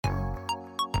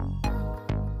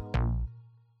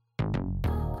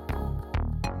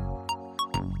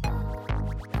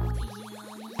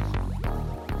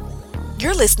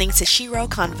You're listening to Shiro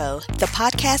Convo, the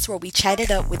podcast where we chat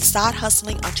it up with side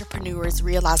hustling entrepreneurs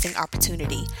realizing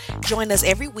opportunity. Join us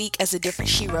every week as a different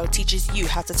Shiro teaches you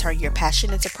how to turn your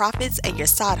passion into profits and your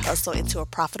side hustle into a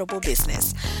profitable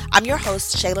business. I'm your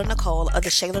host, Shayla Nicole of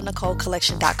the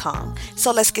ShaylaNicoleCollection.com.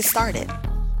 So let's get started.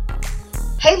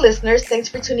 Hey listeners, thanks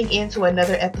for tuning in to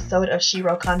another episode of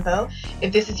Shiro Convo.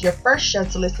 If this is your first show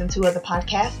to listen to of the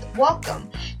podcast, welcome.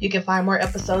 You can find more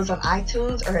episodes on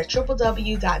iTunes or at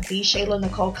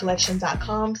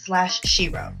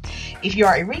www.theshaylanicolecollection.com/Shiro. If you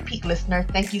are a repeat listener,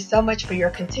 thank you so much for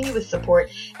your continuous support,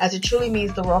 as it truly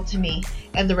means the world to me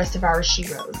and the rest of our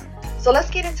Shiros. So let's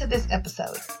get into this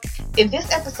episode. In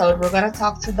this episode, we're going to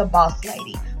talk to the boss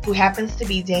lady, who happens to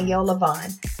be Danielle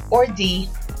Lavon, or D,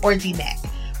 or D-Mac.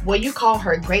 What you call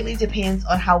her greatly depends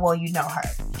on how well you know her.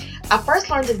 I first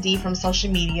learned of Dee from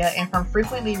social media and from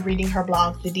frequently reading her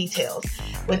blog, The Details.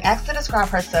 When asked to describe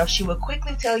herself, she would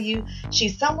quickly tell you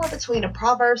she's somewhere between a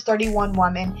Proverbs 31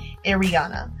 woman and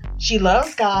Rihanna. She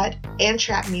loves God and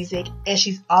trap music, and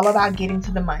she's all about getting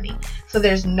to the money. So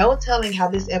there's no telling how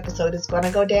this episode is going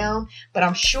to go down, but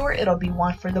I'm sure it'll be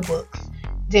one for the books.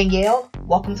 Danielle,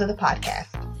 welcome to the podcast.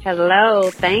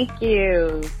 Hello, thank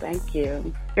you. Thank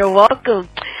you. You're welcome.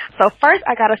 So first,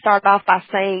 I got to start off by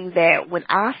saying that when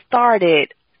I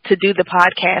started to do the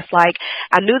podcast, I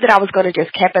knew that I was going to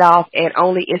just cap it off and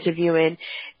only interviewing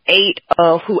 8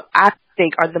 of who I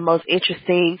think are the most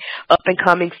interesting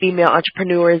up-and-coming female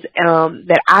entrepreneurs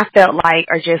that I felt like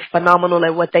are just phenomenal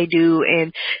at what they do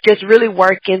and just really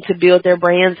working to build their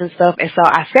brands and stuff. And so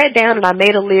I sat down and I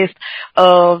made a list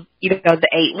of, the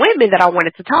 8 women that I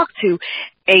wanted to talk to.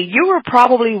 And you were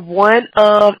probably one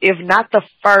of, if not the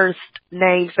first,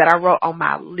 names that I wrote on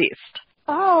my list.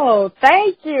 Oh,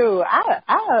 thank you.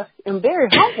 I am very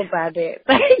humbled by that.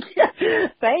 Thank you.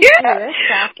 Thank you. That's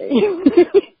shocking.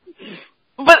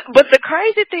 But the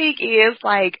crazy thing is,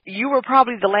 you were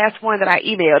probably the last one that I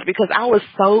emailed because I was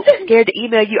so scared to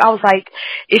email you. I was like,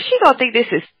 is she going to think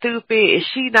this is stupid? Is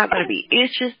she not going to be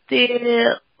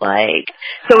interested?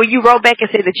 So when you wrote back and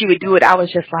said that you would do it, I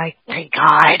was just like, thank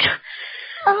God.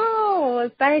 Oh,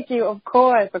 thank you. Of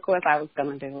course I was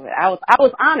going to do it. I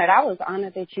was honored. I was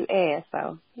honored that you asked.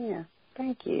 So, yeah,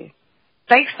 thank you.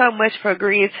 Thanks so much for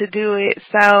agreeing to do it.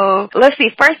 So let's see.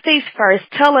 First things first,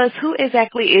 tell us who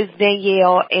exactly is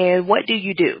Danielle and what do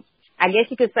you do? I guess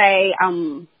you could say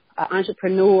I'm an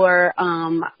entrepreneur.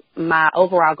 My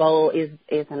overall goal is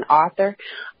an author.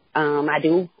 I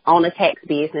do own a tax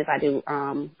business. I do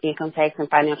income tax and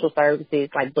financial services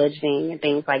like budgeting and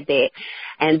things like that.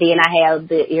 And then I have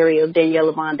the area of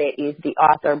Danielle Lavon that is the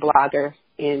author, blogger,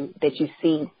 and that you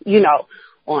see,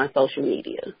 on social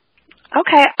media.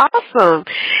 Okay, awesome.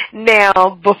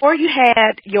 Now, before you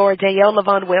had your Danielle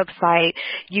Lavon website,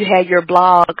 you had your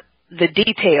blog, The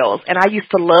Details, and I used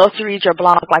to love to read your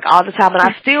blog all the time, and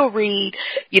I still read,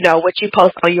 what you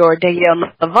post on your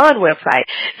Danielle Lavon website.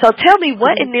 So tell me,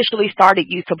 what initially started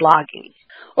you to blogging?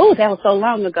 Oh, that was so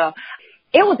long ago.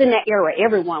 It was in that era.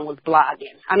 Everyone was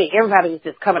blogging. I mean, everybody was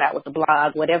just coming out with the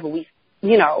blog, whatever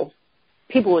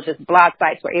people were just blog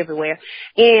sites were everywhere.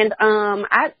 And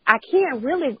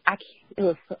it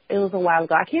was a while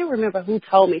ago. I can't remember who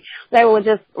told me. They were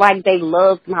just they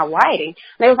loved my writing.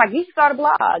 They was like, you should start a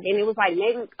blog. And it was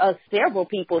maybe several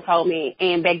people told me.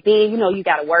 And back then, you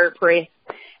got a WordPress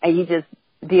and you just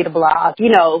did a blog,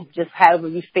 just however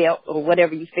you felt or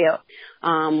whatever you felt,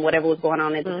 whatever was going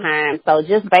on at the time. So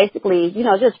just basically,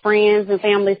 just friends and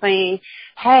family saying,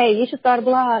 hey, you should start a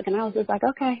blog. And I was just like,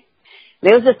 okay.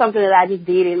 It was just something that I just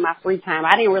did in my free time.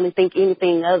 I didn't really think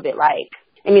anything of it,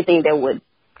 anything that would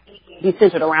be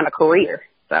centered around a career.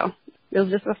 So it was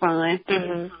just for fun.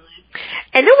 Mm-hmm.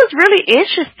 And it was really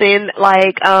interesting.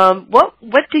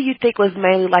 What do you think was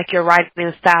mainly your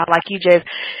writing style? You just,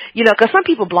 because some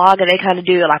people blog and they kind of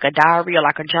do a diary or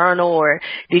a journal, or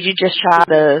did you just try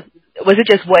to? Was it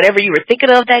just whatever you were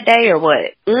thinking of that day, or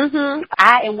what?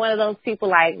 I am one of those people.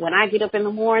 When I get up in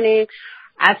the morning,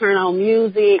 I turn on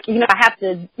music. I have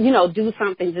to, do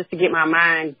something just to get my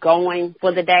mind going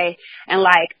for the day. And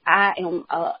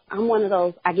I'm one of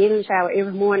those, I get in the shower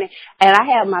every morning and I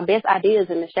have my best ideas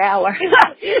in the shower.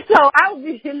 So I would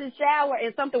be in the shower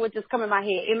and something would just come in my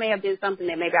head. It may have been something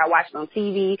that maybe I watched on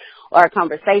TV or a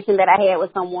conversation that I had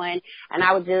with someone, and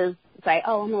I would just say,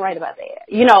 oh, I'm going to write about that,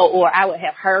 or I would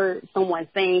have heard someone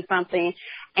saying something.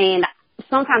 And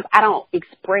sometimes I don't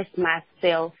express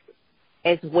myself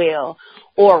as well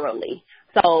orally.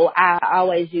 So I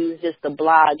always use just the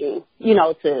blogging,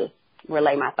 to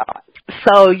relay my thoughts.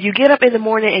 So you get up in the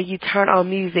morning and you turn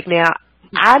on music. Now,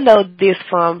 I know this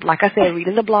from, like I said,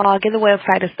 reading the blog and the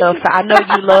website and stuff. So I know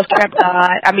you love trap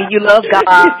God. I mean, you love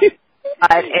God.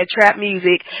 and trap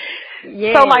music.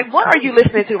 Yes. So, like, what are you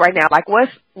listening to right now? Like,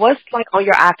 what's like on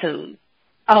your iTunes?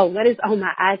 Oh, what is on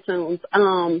my iTunes?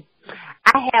 I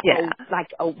have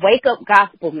a wake up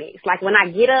gospel mix. Like when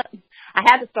I get up, I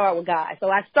have to start with God. So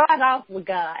I start off with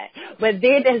God, but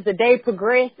then as the day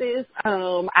progresses,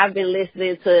 I've been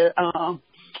listening to,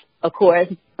 of course,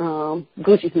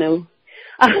 Gucci's new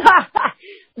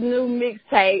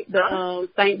mixtape, the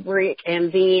Saint Brick,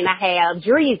 and then I have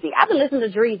Dreezy. I've been listening to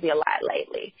Dreezy a lot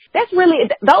lately. That's really,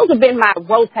 those have been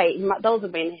those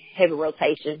have been heavy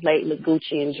rotations lately,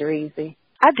 Gucci and Dreezy.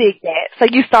 I dig that. So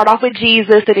you start off with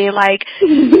Jesus and then, like,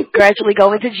 gradually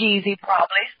go into Jeezy,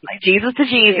 probably. Like, Jesus to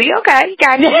Jeezy. Yeah. Okay,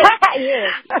 got it.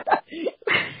 Yeah.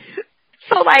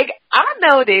 So, like, I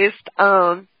noticed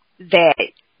that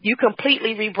you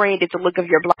completely rebranded the look of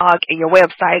your blog and your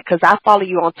website, because I follow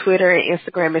you on Twitter and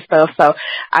Instagram and stuff. So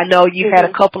I know you had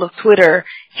a couple of Twitter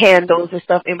handles and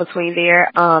stuff in between there.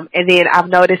 And then I've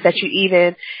noticed that you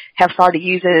even have started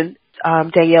using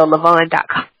Danielle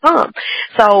Lavon.com.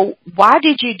 So why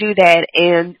did you do that?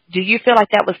 And do you feel like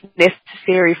that was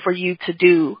necessary for you to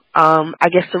do, I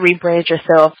guess, to rebrand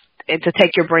yourself and to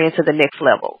take your brand to the next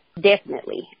level?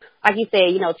 Definitely. Like you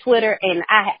said, Twitter, and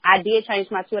I did change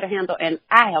my Twitter handle, and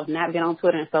I have not been on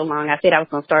Twitter in so long. I said I was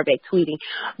going to start back tweeting.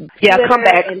 Yeah, Twitter, come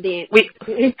back. And then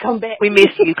come back. We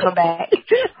miss you. Come back.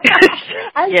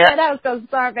 I said I was going to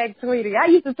start back tweeting. I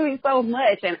used to tweet so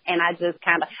much, and I just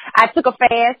I took a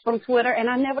fast from Twitter, and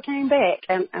I never came back.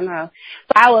 And so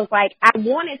I was like, I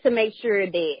wanted to make sure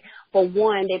that, for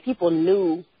one, that people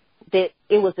knew that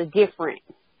it was a different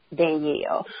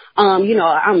Danielle.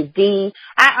 I'm D.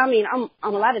 I'm a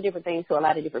lot of different things to a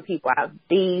lot of different people. I'm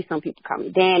D. Some people call me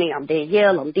Danny. I'm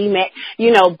Danielle. I'm D-Mac.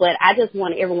 But I just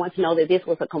wanted everyone to know that this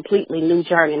was a completely new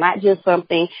journey, not just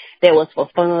something that was for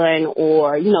fun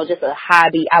or, just a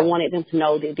hobby. I wanted them to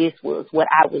know that this was what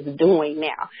I was doing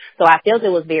now. So I felt it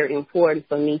was very important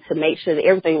for me to make sure that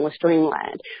everything was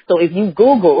streamlined. So if you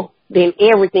Google, then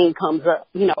everything comes up,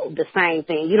 the same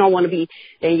thing. You don't want to be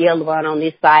Danielle Lavon on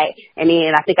this site, and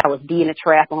then I think I was D in a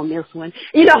trap on this one,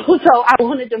 so I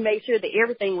wanted to make sure that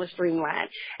everything was streamlined.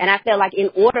 And I felt like in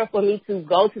order for me to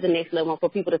go to the next level, for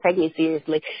people to take me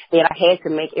seriously, that I had to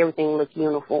make everything look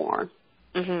uniform.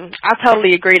 Mm-hmm. I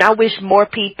totally agree. And I wish more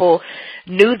people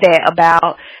knew that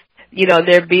about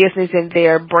their business and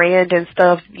their brand and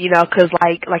stuff, because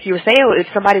like you were saying, if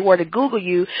somebody were to Google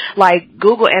you, like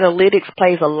Google Analytics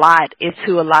plays a lot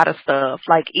into a lot of stuff,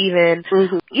 like even,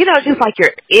 just like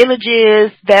your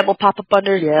images that will pop up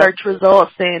under search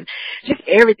results and just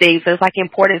everything. So it's like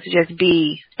important to just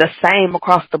be the same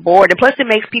across the board. And plus it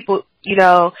makes people,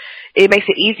 it makes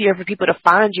it easier for people to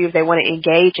find you if they want to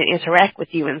engage and interact with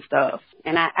you and stuff.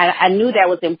 And I knew that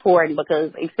was important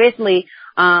because especially,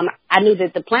 I knew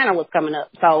that the planner was coming up.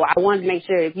 So I wanted to make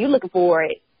sure if you're looking for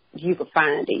it, you could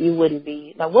find it. You wouldn't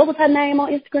be like, what was her name on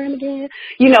Instagram again?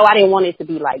 I didn't want it to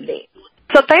be like that.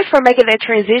 So thanks for making that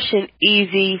transition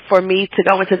easy for me to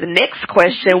go into the next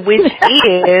question, which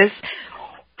is,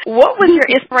 what was your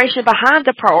inspiration behind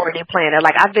the priority planner?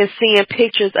 Like, I've been seeing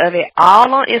pictures of it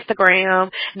all on Instagram,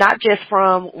 not just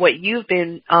from what you've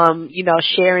been,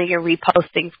 sharing and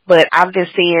reposting, but I've been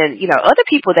seeing, other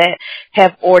people that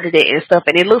have ordered it and stuff,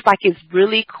 and it looks like it's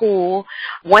really cool.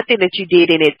 One thing that you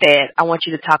did in it that I want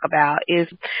you to talk about is,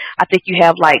 I think you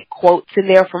have, like, quotes in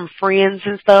there from friends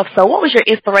and stuff. So what was your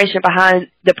inspiration behind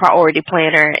the priority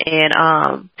planner? And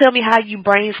tell me how you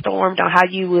brainstormed on how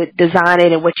you would design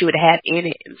it and what you would have in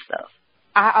it and stuff.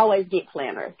 I always get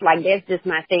planners. Like, that's just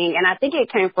my thing. And I think it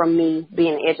came from me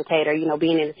being an educator,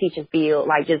 being in the teaching field,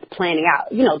 like just planning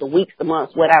out, the weeks, the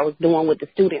months, what I was doing with the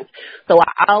students. So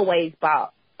I always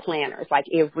bought planners. Like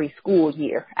every school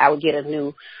year, I would get a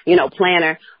new,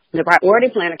 planner. The priority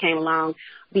planner came along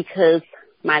because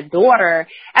my daughter,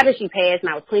 after she passed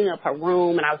and I was cleaning up her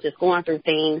room and I was just going through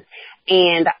things,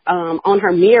 and on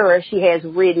her mirror she has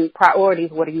written priorities,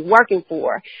 what are you working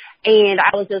for? And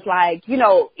I was just like,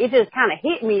 it just kind of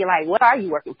hit me like, what are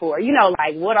you working for?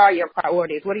 Like, what are your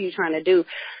priorities? What are you trying to do?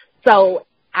 So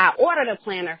I ordered a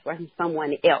planner for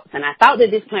someone else, and I thought that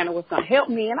this planner was going to help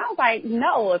me. And I was like,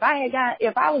 no, if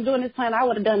I was doing this planner, I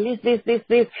would have done this.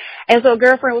 And so a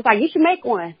girlfriend was like, you should make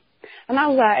one. And I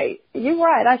was like, you're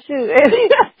right, I should.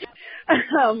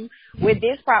 With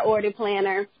this priority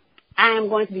planner, I am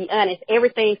going to be honest,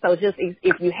 everything, so just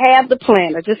if you have the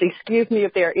planner, just excuse me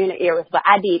if there are any errors, but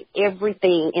I did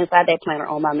everything inside that planner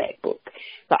on my MacBook.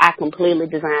 So I completely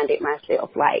designed it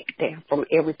myself, like from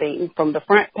everything, from the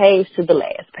front page to the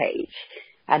last page.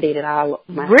 I did it all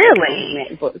myself on my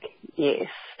MacBook. Yes.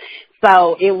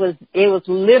 So it was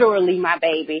literally my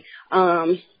baby.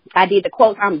 I did the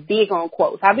quotes. I'm big on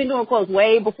quotes. I've been doing quotes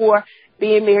way before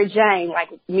being Mary Jane.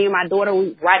 Like, me and my daughter,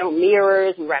 we write on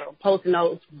mirrors, we write on Post-it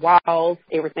notes, walls,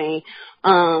 everything.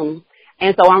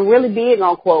 And so I'm really big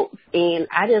on quotes, and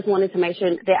I just wanted to make sure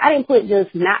that I didn't put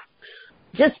not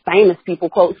just famous people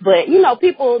quotes, but, you know,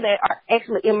 people that are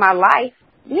actually in my life.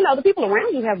 You know, the people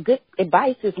around you have good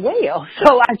advice as well.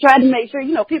 So I tried to make sure,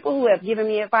 you know, people who have given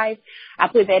me advice, I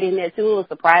put that in there too. It was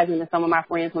surprising to some of my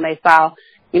friends when they saw,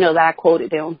 you know, that I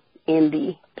quoted them in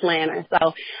the planner.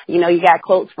 So, you know, you got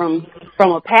quotes from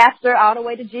a pastor all the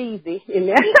way to Jeezy in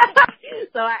there.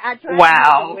 So I tried to make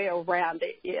a way around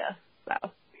it. Yeah.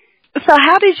 So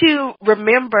how did you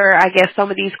remember, I guess, some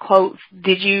of these quotes?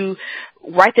 Did you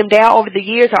write them down over the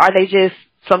years, or are they just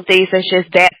some things that's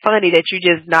just that funny that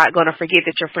you're just not going to forget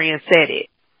that your friend said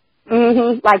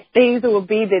it? Like things that would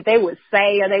be that they would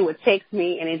say or they would text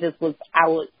me, and it just was,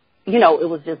 it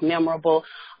was just memorable.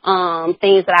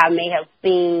 Things that I may have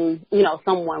seen, you know,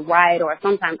 someone write, or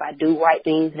sometimes I do write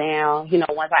things down. You know,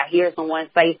 once I hear someone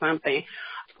say something,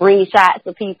 screenshots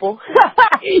of people.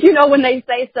 You know, when they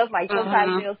say stuff, like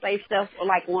sometimes they'll say stuff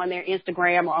like on their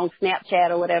Instagram or on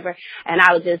Snapchat or whatever, and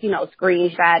I would just, you know,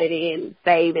 screenshot it and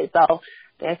save it. So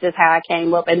that's just how I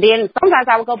came up. And then sometimes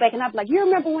I would go back and I'd be like, you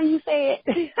remember when you said?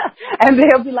 And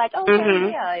they'll be like,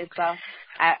 okay, yeah. And so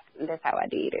that's how I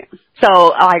did it. So,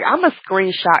 like, I'm a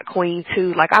screenshot queen,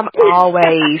 too. Like, I'm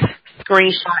always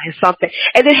screenshotting something.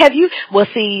 And then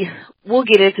we'll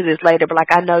get into this later, but,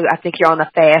 like, I think you're on a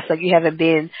fast, so you haven't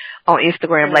been on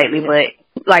Instagram lately,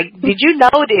 but, like, did you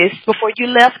notice before you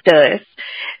left us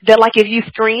that, like, if you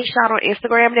screenshot on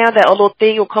Instagram now, that a little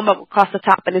thing will come up across the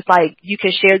top, and it's like, you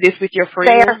can share this with your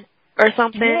friend or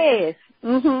something? Yes.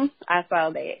 I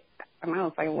saw that. And I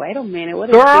was like, wait a minute, what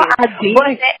is Girl, this? I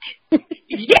did that.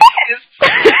 Yes!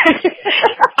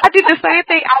 I did the same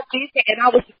thing. I did that, and I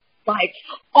was like,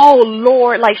 oh,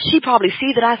 Lord, like, she probably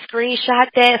see that I screenshot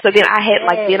that. So then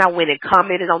then I went and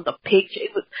commented on the picture.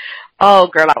 It was, oh,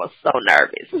 girl, I was so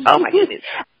nervous. Oh, my goodness.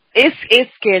 It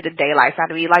scared the daylights out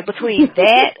of me. Like, between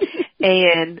that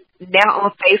and now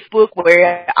on Facebook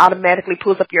where it automatically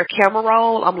pulls up your camera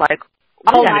roll, I'm like,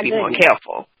 you gotta be more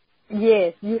careful.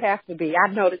 Yes, you have to be.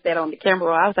 I noticed that on the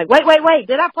camera. I was like, wait,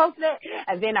 did I post that?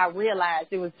 And then I realized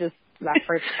it was just my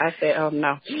first. I said, oh,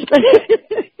 no.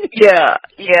 Yeah.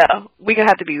 We're going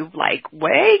to have to be, like,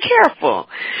 way careful.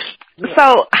 Yeah.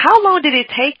 So how long did it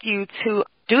take you to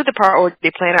do the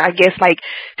priority planner? I guess, like,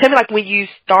 tell me, like, when you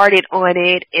started on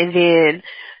it, and then,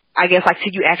 I guess, like,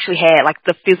 till you actually had, like,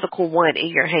 the physical one in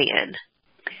your hand.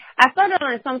 I started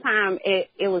on it sometime.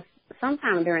 It was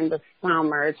sometime during the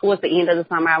summer, towards the end of the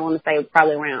summer. I want to say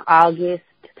probably around August,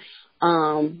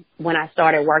 when I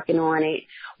started working on it.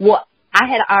 Well, I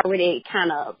had already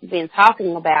kind of been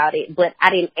talking about it, but I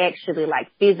didn't actually, like,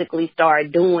 physically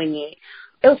start doing it.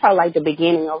 It was probably like the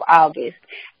beginning of August,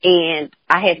 and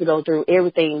I had to go through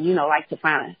everything, you know, like to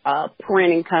find a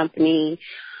printing company,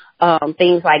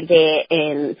 things like that.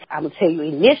 And I'm going to tell you,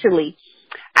 initially,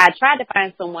 I tried to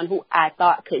find someone who I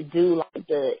thought could do, like,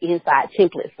 the inside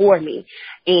template for me,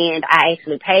 and I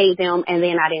actually paid them, and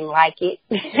then I didn't like it.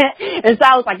 And so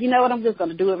I was like, you know what, I'm just going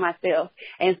to do it myself.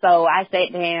 And so I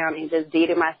sat down and just did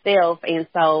it myself. And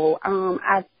so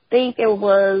I think it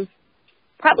was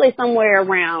probably somewhere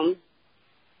around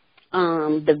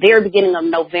the very beginning of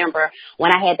November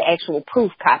when I had the actual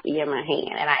proof copy in my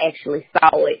hand, and I actually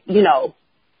saw it, you know,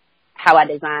 how I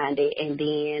designed it. And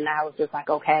then I was just like,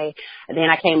 okay. And then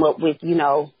I came up with, you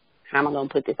know, how am I going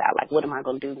to put this out? Like, what am I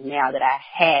going to do now that I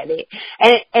have it?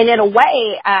 And in a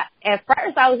way, at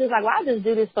first I was just like, well, I'll just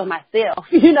do this for myself,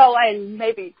 you know, and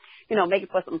maybe, you know, make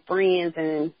it for some friends.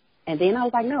 And then I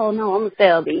was like, no, I'm going to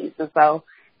sell these. And so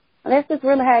that's just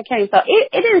really how it came. So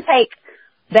it didn't take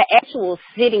the actual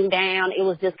sitting down. It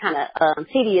was just kind of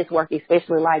tedious work,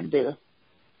 especially like the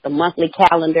monthly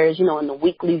calendars, you know, and the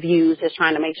weekly views, just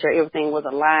trying to make sure everything was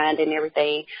aligned and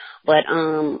everything. But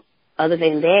other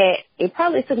than that, it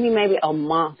probably took me maybe a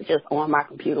month just on my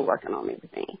computer working on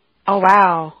everything. Oh,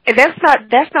 wow. And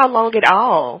that's not long at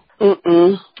all.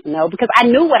 No, because I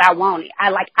knew what I wanted.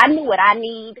 I knew what I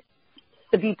need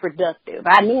to be productive.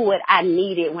 I knew what I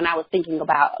needed when I was thinking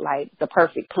about, like, the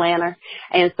perfect planner.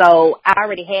 And so I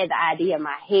already had the idea in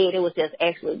my head. It was just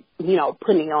actually, you know,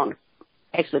 putting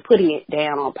it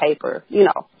down on paper. You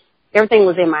know, everything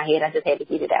was in my head. I just had to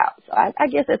get it out. So I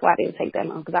guess that's why it didn't take that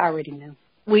long, because I already knew.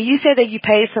 When you said that you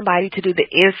paid somebody to do the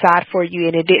inside for you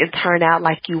and it didn't turn out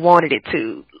like you wanted it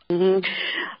to,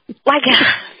 like,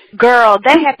 Girl,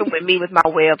 that happened with me with my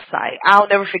website. I'll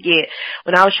never forget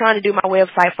when I was trying to do my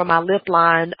website for my lip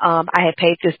line. I had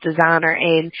paid this designer,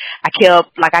 and I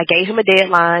gave him a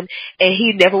deadline, and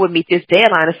he never would meet this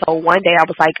deadline. And so one day I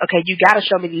was like, okay, you got to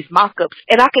show me these mock-ups.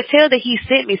 And I could tell that he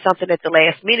sent me something at the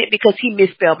last minute because he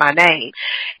misspelled my name,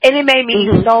 and it made me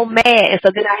so mad. And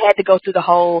so then I had to go through the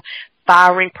whole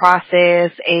firing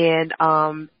process, and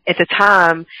at the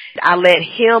time I let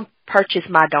him purchase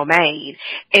my domain,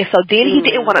 and so then he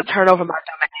didn't want to turn over my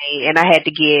domain, and I had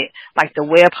to get like the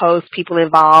web host people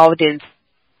involved and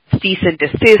cease and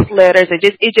desist letters, and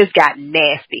it just got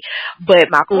nasty. But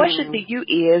my question to you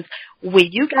is,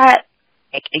 when you got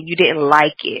and you didn't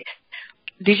like it,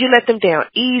 did you let them down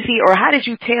easy, or how did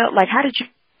you tell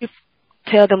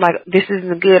them like, this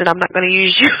isn't good and I'm not going to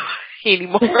use you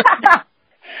anymore?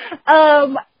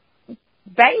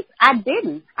 I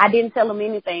didn't tell them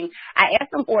anything. I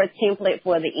asked them for a template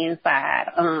for the inside.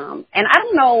 And I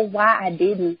don't know why I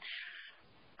didn't.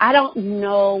 I don't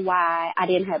know why I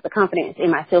didn't have the confidence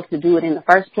in myself to do it in the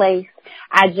first place.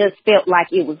 I just felt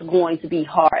like it was going to be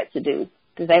hard to do.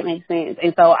 Does that make sense?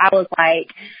 And so I was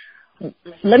like,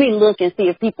 let me look and see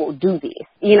if people do this,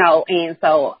 And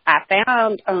so I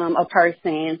found a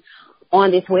person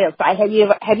on this website. Have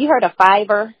you heard of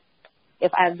Fiverr?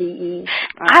 F-I-V-E.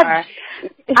 I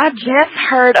just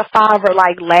heard of Fiverr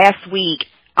like last week,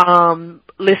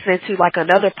 listening to like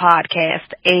another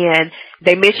podcast, and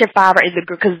they mentioned Fiverr, and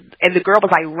the girl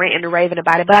was like ranting and raving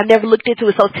about it, but I never looked into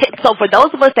it. So for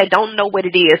those of us that don't know what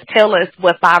it is, tell us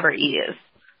what Fiverr is.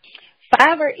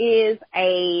 Fiverr is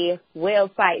a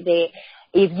website that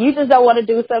if you just don't want to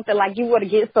do something, like you want to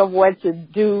get someone to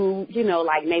do,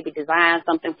 like maybe design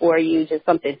something for you, just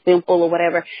something simple or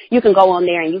whatever, you can go on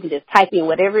there and you can just type in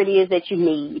whatever it is that you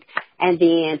need, and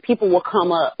then people will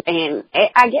come up. And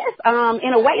I guess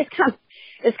in a way it's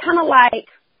kind of like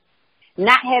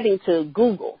not having to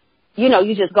Google. You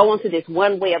just go onto this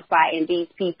one website and these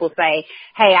people say,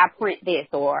 hey, I print this,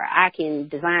 or I can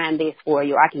design this for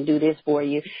you, or I can do this for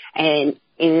you. And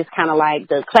it's kind of like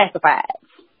the classifieds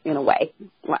in a way.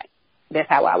 Like, that's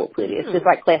how I would put it. It's just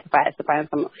like classifieds to find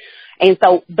someone. And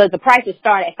so the prices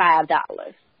start at $5.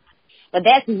 But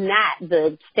that's not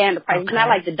the standard price. Okay. It's not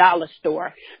like the dollar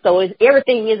store. So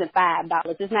everything isn't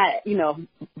 $5. It's not,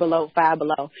 below $5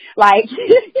 below. Like,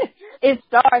 it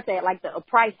starts at, like, the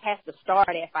price has to start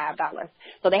at $5.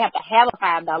 So they have to have a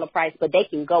 $5 price, but they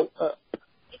can go up.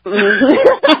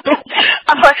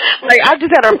 Like, I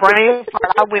just had a brain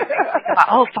fart. I went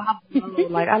like, $5.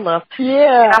 Like, I love.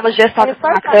 Yeah. And I was just talking to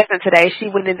my cousin today. She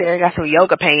went in there and got some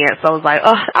yoga pants. So I was like,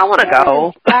 I want to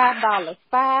go. $5.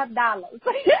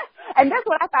 And that's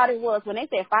what I thought it was when they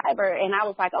said Fiverr, and I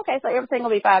was like, okay, so everything will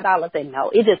be $5. And no,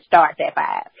 it just starts at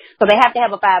 $5. So they have to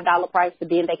have a $5 price, but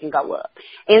then they can go up.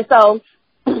 And so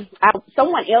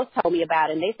someone else told me about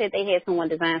it, and they said they had someone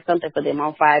design something for them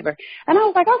on Fiverr. And I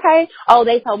was like, okay. Oh,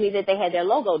 they told me that they had their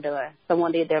logo done.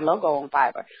 Someone did their logo on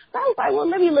Fiverr. So I was like, well,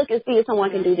 let me look and see if someone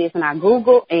can do this. And I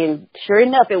Googled, and sure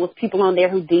enough, it was people on there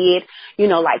who did,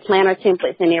 like planner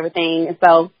templates and everything. And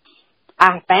so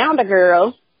I found a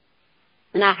girl,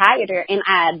 and I hired her, and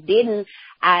I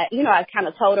kind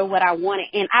of told her what I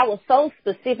wanted, and I was so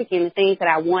specific in the things that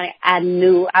I wanted. I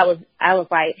knew I was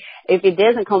like, if it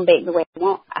doesn't come back the way I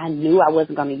want, I knew I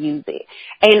wasn't going to use it.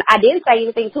 And I didn't say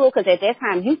anything to her, because at that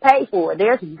time you pay for it.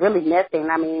 There's really nothing.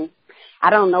 I mean, I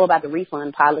don't know about the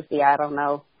refund policy. I don't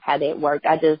know how that worked.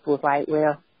 I just was like,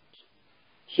 well,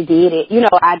 she did it.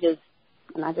 I just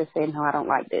said, no, I don't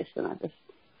like this, and I just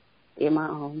did my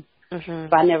own. Mm-hmm.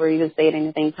 So I never even said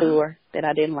anything to her that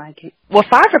I didn't like it. Well,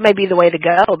 Fiverr may be the way to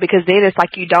go, because then it's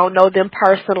like you don't know them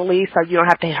personally, so you don't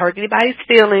have to hurt anybody's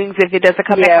feelings if it doesn't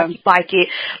come back like it.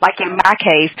 Like in my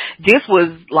case, this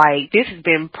has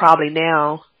been probably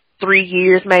now 3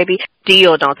 years maybe.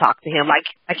 Still don't talk to him. Like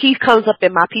he comes up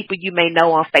in my people you may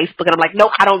know on Facebook, and I'm like,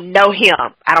 nope, I don't know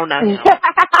him.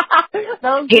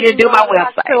 He didn't do my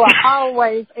website.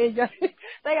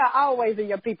 They are always in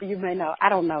your people you may know. I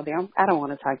don't know them. I don't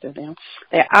want to talk to them.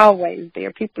 They're always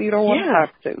there. People you don't want to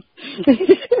talk to.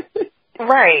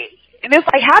 Right. And it's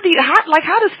like, how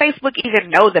does Facebook even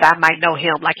know that I might know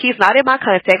him? Like, he's not in my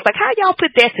contacts. Like, how y'all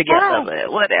put that together? Right.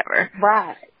 But whatever.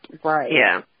 Right.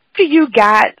 Yeah. So you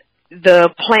got the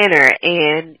planner,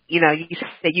 and, you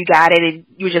said you got it, and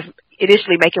you were just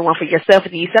initially making one for yourself,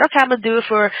 and then you said, okay, I'm going to do it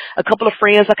for a couple of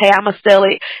friends. Okay, I'm going to sell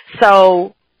it.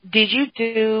 So did you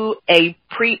do a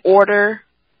pre-order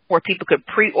where people could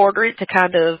pre-order it to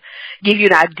kind of give you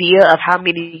an idea of how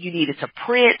many you needed to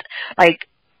print? Like,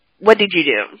 what did you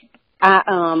do?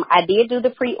 I did do the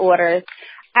pre-orders.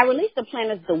 I released the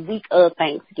planners the week of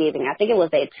Thanksgiving. I think it was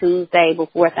that Tuesday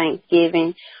before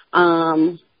Thanksgiving.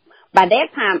 by that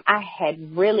time I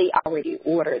had really already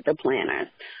ordered the planners,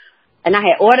 and I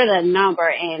had ordered a number,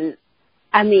 and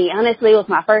I mean, honestly, it was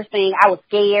my first thing. I was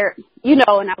scared, you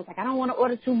know, and I was like, I don't want to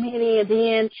order too many and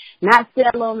then not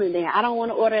sell them, and then I don't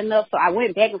want to order enough. So I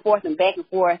went back and forth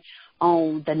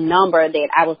on the number that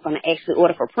I was going to actually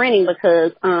order for printing,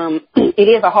 because it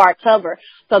is a hardcover.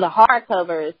 So the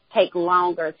hardcovers take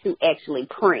longer to actually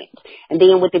print. And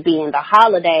then with it being the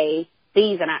holiday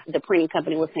season, the printing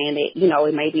company was saying that, you know,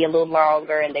 it may be a little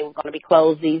longer and they were going to be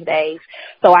closed these days.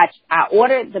 So I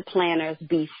ordered the planners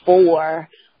before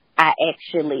I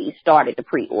actually started the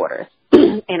pre-orders.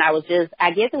 And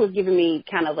I guess it was giving me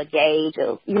kind of a gauge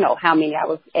of, you know, how many I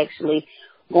was actually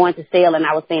going to sell. And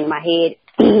I was saying in my head,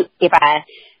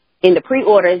 in the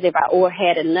pre-orders, if I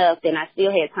had enough, then I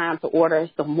still had time to order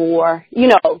some more, you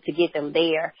know, to get them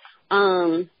there.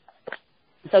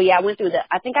 So yeah, I went through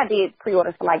I think I did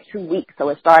pre-orders for like 2 weeks. So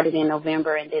it started in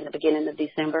November, and then the beginning of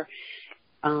December,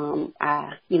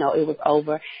 it was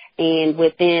over. And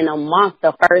within a month,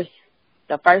 the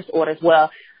first orders, well,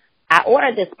 I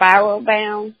ordered the spiral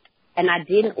bound, and I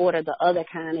didn't order the other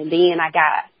kind. And then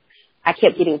I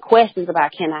kept getting questions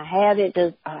about, can I have it?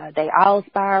 They all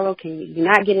spiral? Can you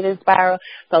not get it in spiral?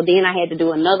 So then I had to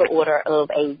do another order of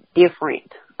a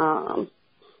different, a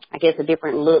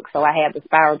different look. So I had the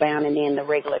spiral bound and then the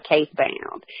regular case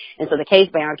bound. And so the case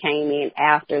bound came in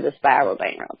after the spiral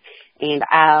bound. And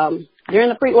during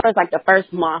the pre-orders, like the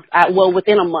first month,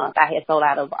 within a month, I had sold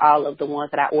out of all of the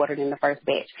ones that I ordered in the first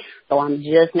batch. So I'm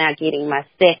just now getting my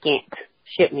second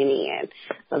shipment in.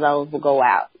 So those will go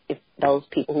out. If those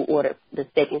people who ordered the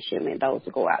second shipment, those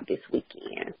will go out this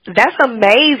weekend. That's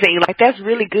amazing. Like, that's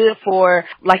really good for,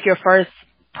 like, your first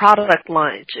product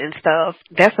launch and stuff.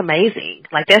 That's amazing.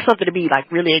 Like, that's something to be,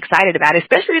 like, really excited about,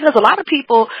 especially because a lot of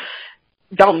people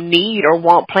don't need or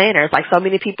want planners. Like, so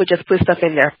many people just put stuff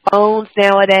in their phones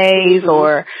nowadays,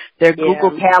 or their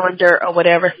Google Calendar or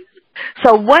whatever.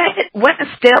 So what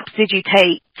steps did you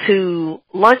take to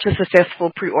launch a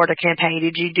successful pre-order campaign?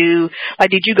 Did you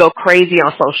go crazy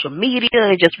on social media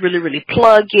and just really, really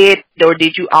plug it? Or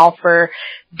did you offer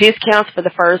discounts for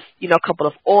the first, couple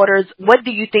of orders? What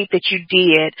do you think that you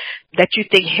did that you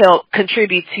think helped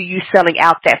contribute to you selling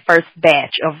out that first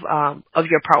batch of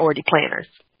your priority planners?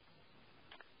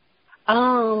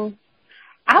 I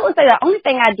would say the only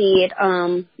thing I did,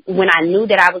 when I knew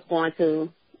that I was going to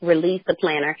release the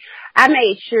planner, I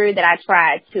made sure that I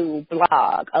tried to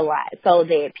blog a lot so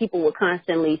that people would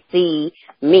constantly see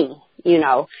me,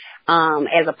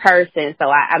 as a person. So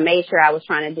I made sure I was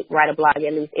trying to write a blog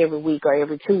at least every week or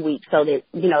every 2 weeks so that,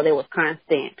 there was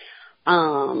constant,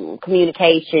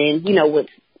 communication,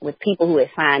 with people who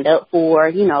had signed up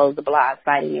for, the blog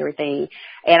site and everything.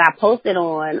 And I posted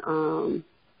on,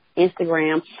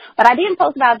 Instagram, but I didn't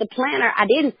post about the planner. I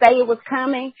didn't say it was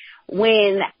coming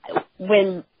when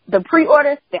the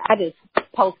pre-orders, I just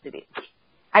posted it.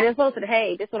 I just posted,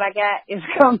 hey, this is what I got. It's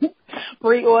coming.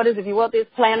 Pre-orders. If you want this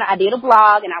planner, I did a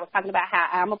blog and I was talking about how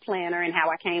I'm a planner and how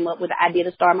I came up with the idea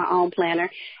to start my own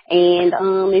planner. And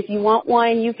if you want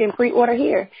one, you can pre-order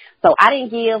here. So I didn't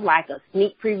give like a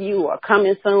sneak preview or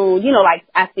coming soon. Like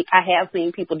I have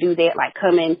seen people do that, like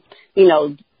coming,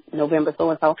 November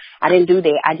so-and-so. I didn't do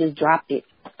that. I just dropped it.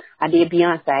 I did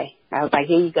Beyonce. I was like,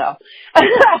 here you go.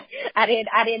 I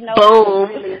didn't know. Boom.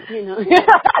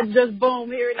 I just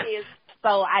boom, here it is.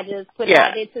 So I just put it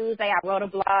out there Tuesday. I wrote a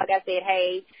blog. I said,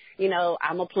 hey,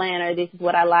 I'm a planner. This is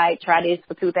what I like. Try this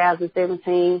for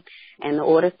 2017. And the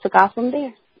orders took off from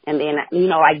there. And then,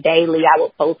 like daily, I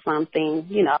would post something,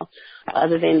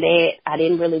 Other than that, I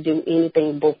didn't really do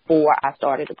anything before I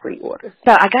started the pre-orders.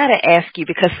 So I got to ask you,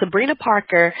 because Sabrina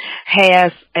Parker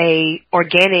has a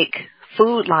organic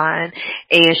food line,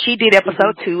 and she did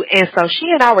episode 2, and so she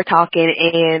and I were talking,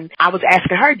 and I was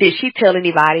asking her, did she tell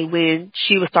anybody when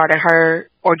she was starting her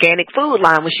organic food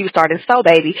line, when she was starting So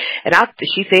Baby? And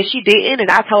she said she didn't,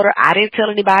 and I told her I didn't tell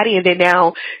anybody, and then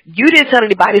now you didn't tell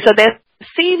anybody, so that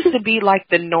seems to be like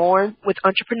the norm with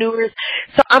entrepreneurs.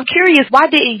 So I'm curious, why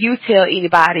didn't you tell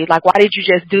anybody? Like, why did you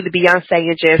just do the Beyonce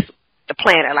and just the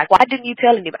planner? Like, why didn't you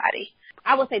tell anybody?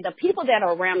 I would say the people that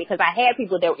are around me, because I had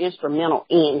people that were instrumental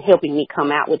in helping me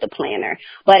come out with the planner.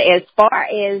 But as far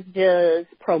as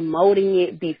just promoting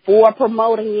it before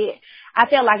promoting it, I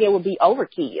felt like it would be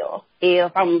overkill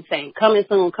if I'm saying coming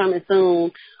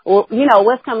soon, or,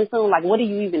 what's coming soon? Like, what do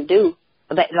you even do?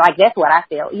 Like, that's what I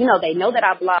felt. They know that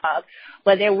I blog,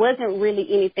 but there wasn't really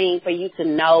anything for you to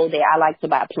know that I like to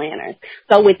buy planners.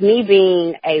 So with me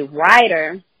being a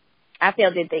writer, I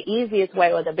felt that the easiest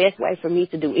way or the best way for me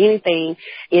to do anything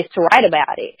is to write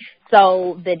about it.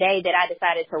 So the day that I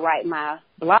decided to write my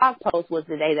blog post was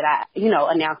the day that I,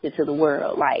 announced it to the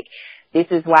world. Like, this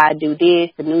is why I do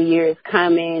this. The new year is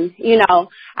coming.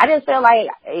 I just feel like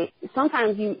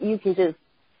sometimes you can just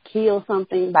kill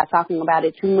something by talking about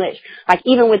it too much. Like,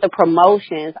 even with the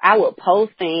promotions, I would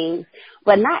post things,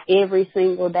 but not every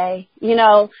single day.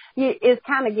 It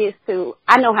kind of gets to,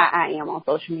 I know how I am on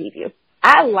social media.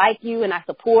 I like you and I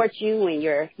support you and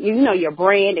your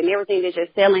brand and everything that you're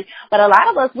selling. But a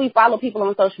lot of us, we follow people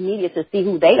on social media to see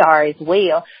who they are as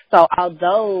well. So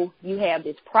although you have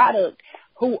this product,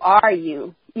 who are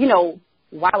you?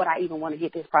 Why would I even want to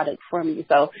get this product from you?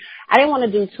 So I didn't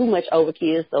want to do too much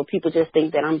overkill so people just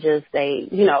think that I'm just a,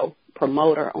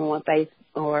 promoter on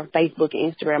Facebook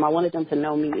and Instagram. I wanted them to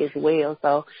know me as well.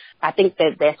 So I think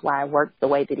that that's why it worked the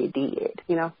way that it did,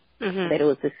 that it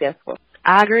was successful.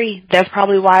 I agree. That's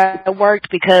probably why it worked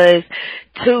because,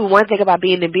 too, one thing about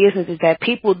being in business is that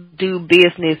people do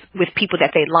business with people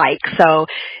that they like. So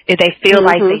if they feel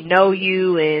like they know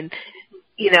you and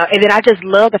then I just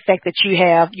love the fact that you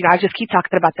have, I just keep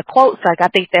talking about the quotes. Like, I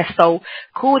think that's so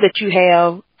cool that you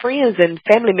have friends and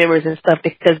family members and stuff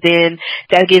because then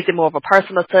that gives it more of a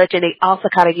personal touch and it also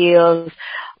kind of gives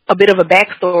a bit of a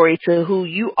backstory to who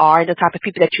you are and the type of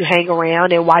people that you hang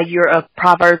around and why you're a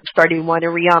Proverbs 31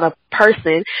 and Rihanna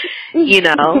person,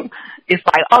 It's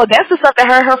like, oh, that's the stuff that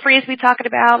her friends be talking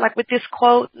about, like with this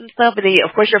quote and stuff. And then,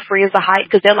 of course, your friends are hyped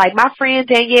because they're like, my friend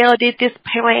Danielle did this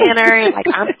planner and, like,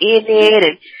 I'm in it.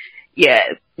 And,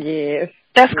 yes.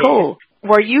 That's cool.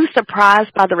 Were you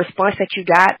surprised by the response that you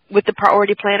got with the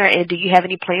Priority Planner? And do you have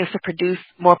any plans to produce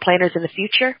more planners in the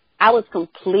future? I was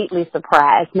completely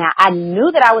surprised. Now, I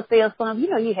knew that I would sell some.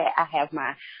 I have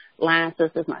my line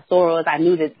sisters, my sorors. I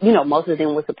knew that, most of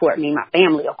them would support me, my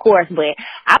family, of course. But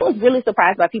I was really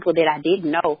surprised by people that I didn't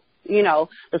know.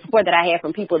 The support that I had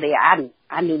from people that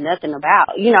I knew nothing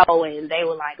about, and they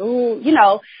were like, ooh,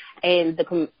 and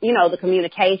the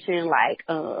communication, like,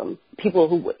 people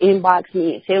who would inbox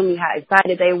me and tell me how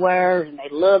excited they were and they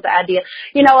loved the idea,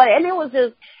 and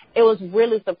it was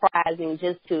really surprising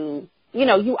just to,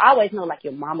 you always know, like,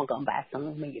 your mama gonna buy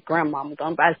something and your grandmama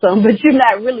gonna buy something, but you're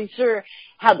not really sure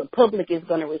how the public is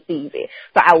gonna receive it.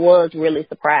 So I was really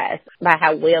surprised by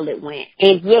how well it went.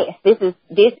 And yes, this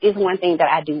is one thing that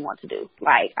I do want to do.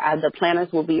 Like, the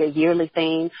planners will be a yearly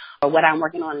thing. Or what I'm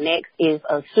working on next is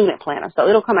a student planner. So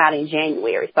it'll come out in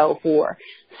January. So for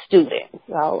students.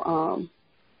 So,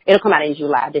 it'll come out in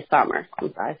July this summer.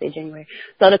 I'm sorry, I said January.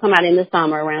 So it'll come out in the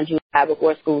summer around July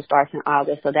before school starts in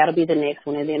August. So that'll be the next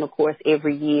one. And then, of course,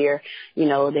 every year,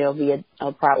 there'll be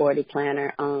a priority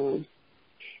planner.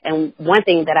 And one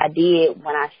thing that I did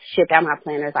when I shipped out my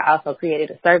planners, I also created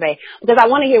a survey because I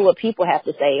want to hear what people have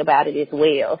to say about it as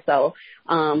well. So,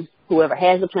 whoever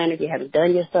has a planner, if you haven't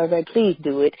done your survey, please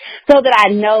do it so that I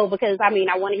know because, I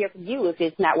want to hear from you. If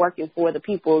it's not working for the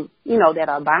people, that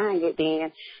are buying it,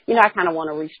 then, I kind of want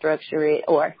to restructure it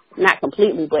or not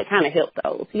completely, but kind of help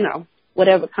those,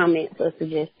 whatever comments or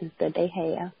suggestions that they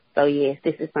have. So, yes,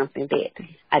 this is something that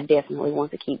I definitely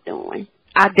want to keep doing.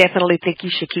 I definitely think you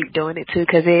should keep doing it too,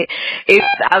 because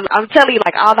I'm telling you,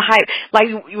 like, all the hype, like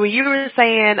when you were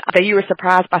saying that you were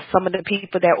surprised by some of the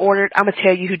people that ordered, I'm gonna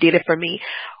tell you who did it for me.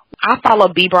 I follow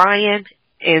B. Brian,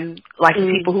 and like the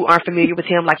people who aren't familiar with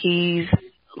him, like he's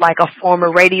like a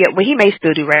former radio, well, he may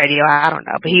still do radio, I don't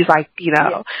know, but he's like,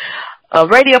 a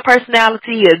radio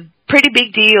personality, a pretty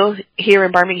big deal here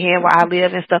in Birmingham where I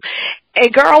live and stuff.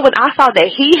 And girl, when I saw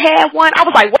that he had one, I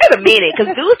was like, wait a minute,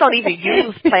 because dudes don't even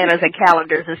use planners and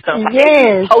calendars and stuff. Like,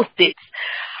 they use Post-its.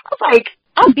 I was like,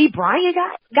 oh, B. Brian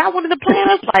got one of the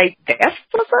planners? Like, that's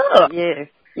what's up.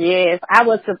 Yes. I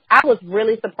was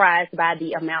really surprised by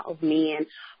the amount of men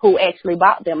who actually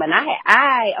bought them. And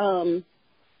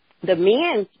the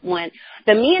men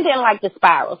didn't like the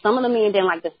spiral. Some of the men didn't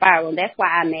like the spiral. And that's why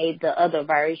I made the other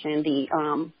version, we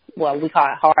call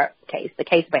it hard case, the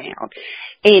case bound.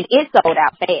 And it sold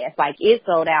out fast. Like, it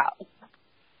sold out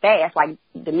fast. Like,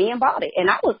 the men bought it. And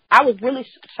I was really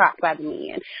shocked by the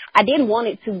men. I didn't want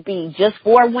it to be just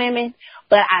for women,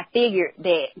 but I figured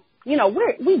that,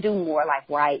 we do more like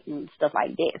write and stuff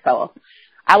like that. So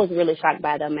I was really shocked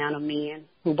by the amount of men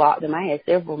who bought them. I had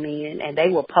several men, and they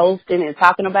were posting and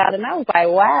talking about it, and I was like,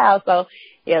 wow. So,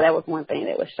 yeah, that was one thing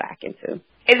that was shocking, too.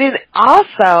 And then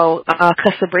also,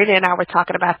 because Sabrina and I were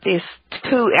talking about this,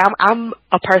 too, I'm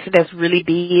a person that's really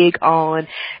big on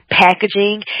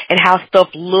packaging and how stuff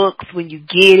looks when you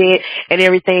get it and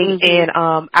everything. Mm-hmm.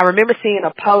 And I remember seeing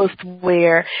a post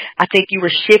where I think you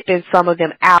were shipping some of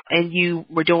them out and you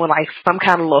were doing like some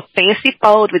kind of little fancy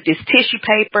fold with this tissue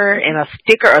paper and a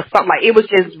sticker or something. Like, it was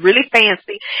just really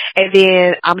fancy. And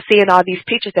then I'm seeing all these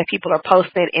pictures that people are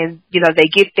posting, and you know, they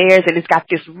get theirs and it's got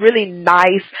this really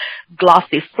nice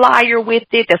glossy flyer with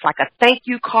it that's like a thank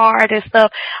you card and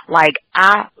stuff. Like,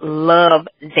 I love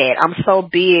that. I'm so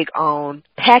big on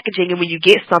packaging, and when you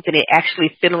get something, it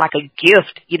actually feeling like a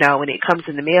gift, you know, when it comes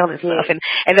in the mail and stuff. Yes.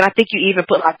 And then I think you even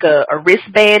put like a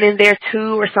wristband in there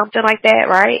too, or something like that,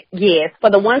 right? Yes, for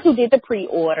the ones who did the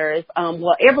pre-orders,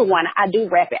 well, everyone, I do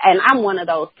wrap it, and I'm one of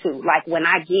those too. Like, when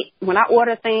I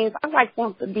order things, I like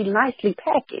them to be nicely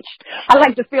packaged. I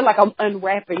like to feel like I'm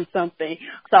unwrapping something.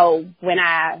 So when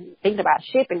I think about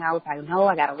shipping, I was like, no,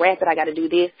 I gotta wrap it, I gotta do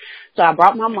this. So I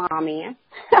brought my mom in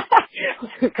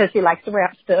because she likes to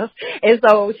wrap stuff, and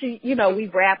so she, you know, we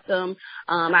wrapped them.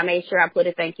 I made sure I put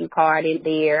a thank you card in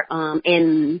there,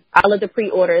 and all of the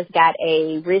pre-orders got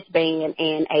a wristband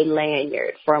and a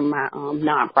lanyard from my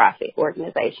nonprofit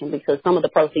organization, because some of the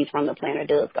proceeds from the planner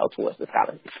does go towards the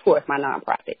scholarship, towards my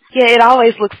nonprofit. Yeah, it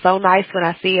always looks so nice when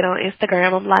I see it on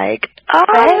Instagram. I'm like, oh,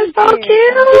 Thank it's so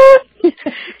you. cute.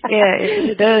 Yeah,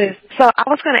 it does. So I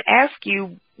was going to ask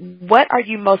you, what are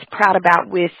you most proud about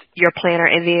with your planner,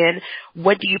 and then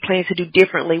what do you plan to do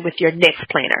differently with your next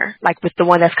planner? Like with the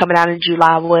one that's coming out in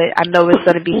July, I know it's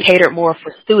going to be catered more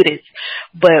for students,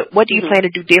 but what do you plan to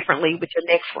do differently with your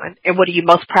next one, and what are you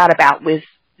most proud about with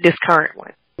this current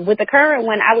one? With the current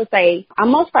one, I would say I'm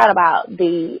most proud about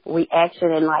the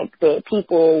reaction, and like that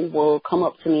people will come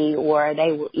up to me or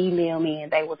they will email me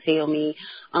and they will tell me,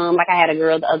 like I had a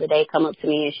girl the other day come up to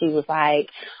me and she was like,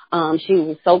 she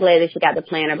was so glad that she got the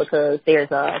planner because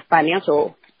there's a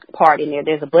financial part in there.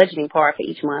 There's a budgeting part for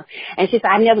each month. And she said,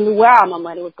 I never knew where all my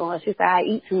money was going. She said, I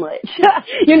eat too much.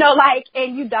 You know, like,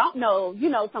 and you don't know, you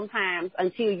know, sometimes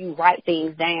until you write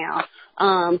things down.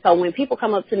 So when people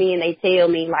come up to me and they tell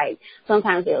me, like,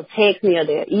 sometimes they'll text me or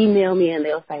they'll email me and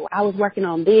they'll say, well, I was working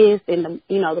on this in the,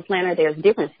 you know, the planner. There's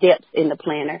different steps in the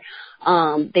planner,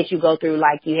 that you go through.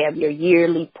 Like, you have your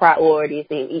yearly priorities,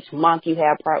 and each month you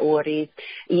have priorities.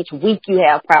 Each week you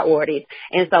have priorities.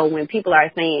 And so when people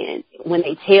are saying, when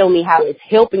they tell me how it's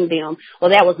helping them,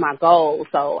 well, that was my goal.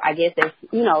 So I guess that's,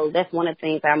 you know, that's one of the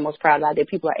things I'm most proud of, that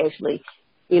people are actually,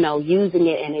 you know, using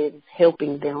it and it's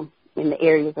helping them in the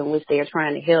areas in which they are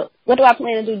trying to help. What do I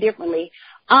plan to do differently?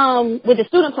 With the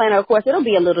student planner, of course, it'll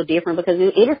be a little different because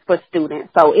it is for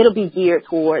students. So it'll be geared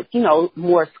towards, you know,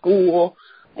 more school,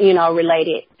 you know,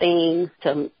 related things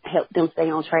to help them stay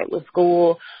on track with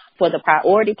school. For the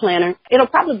priority planner, it'll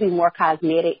probably be more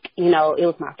cosmetic. You know, it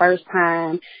was my first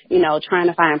time, you know, trying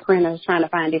to find printers, trying to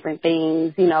find different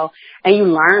things, you know, and you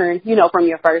learn, you know, from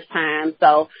your first time.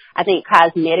 So I think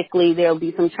cosmetically there'll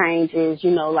be some changes,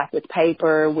 you know, like with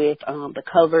paper, with the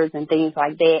covers and things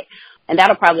like that. And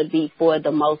that'll probably be for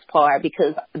the most part,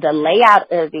 because the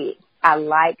layout of it, I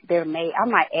like. I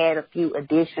might add a few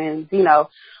additions, you know,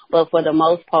 but for the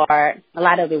most part, a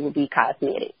lot of it will be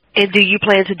cosmetic. And do you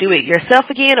plan to do it yourself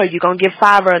again, or are you going to give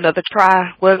Fiverr another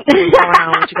try? What's going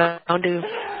on? What you going to do?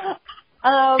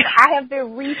 I have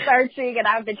been researching, and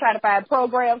I've been trying to find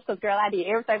programs, because, girl, I did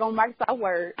everything on Microsoft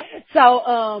Word. So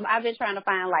I've been trying to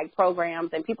find, like,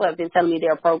 programs, and people have been telling me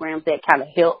there are programs that kind of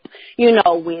help, you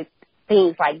know, with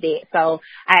things like that. So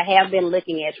I have been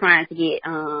looking at trying to get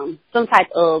some type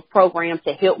of program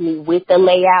to help me with the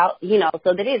layout, you know,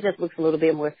 so that it just looks a little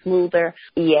bit more smoother.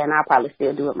 Yeah, and I'll probably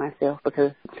still do it myself,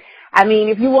 because I mean,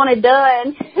 if you want it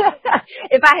done,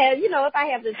 if I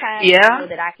have the time to know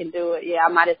that I can do it, yeah,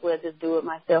 I might as well just do it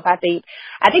myself. I think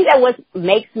that what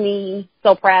makes me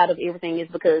so proud of everything is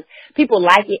because people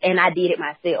like it, and I did it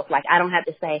myself. Like, I don't have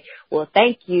to say, well,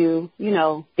 thank you, you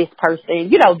know, this person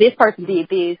did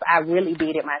this. I really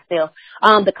did it myself.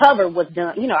 The cover was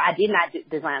done, you know, I did not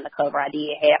design the cover. I did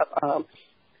have,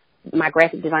 my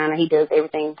graphic designer, he does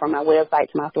everything from my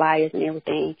website to my flyers and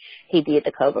everything. He did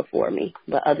the cover for me.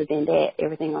 But other than that,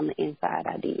 everything on the inside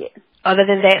I did. Other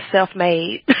than that,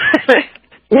 self-made.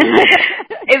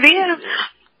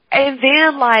 And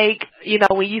then, like, you know,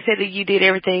 when you said that you did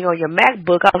everything on your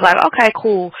MacBook, I was like, okay,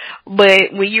 cool.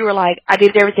 But when you were like, I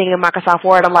did everything in Microsoft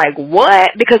Word, I'm like,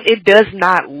 what? Because it does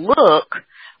not look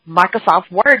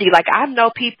Microsoft Wordy. Like, I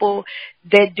know people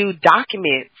that do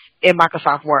documents in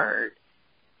Microsoft Word,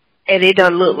 and it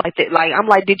doesn't look like that. Like, I'm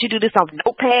like, did you do this on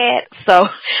Notepad? So,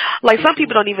 like, some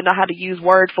people don't even know how to use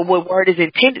Word for what Word is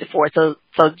intended for. So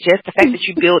just the fact that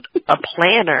you built a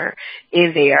planner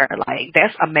in there, like,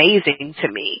 that's amazing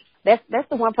to me. that's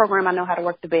the one program I know how to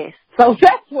work the best. So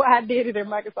that's why I did it in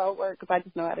Microsoft Word, because I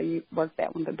just know how to work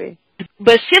that one the best.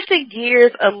 But shifting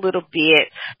gears a little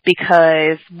bit,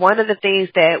 because one of the things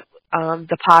that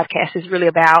the podcast is really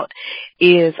about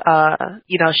is,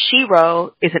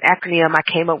 SHERO is an acronym I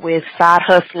came up with: Side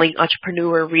Hustling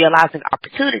Entrepreneur Realizing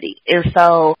Opportunity. And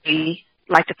so we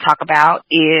like to talk about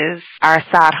is our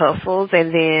side hustles,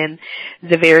 and then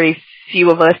the very few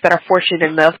of us that are fortunate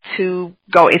enough to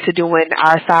go into doing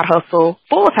our side hustle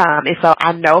full time. And so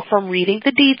I know from reading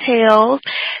the details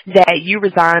that you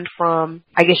resigned from,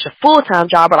 I guess, your full-time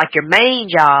job, or like your main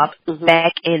job,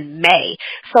 back in May.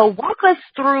 So walk us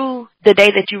through the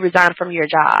day that you resigned from your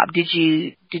job. Did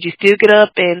you still get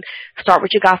up and start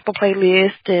with your gospel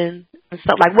playlist and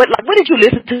stuff? Like what did you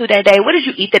listen to that day? What did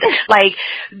you eat that day? Like,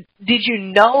 did you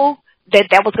know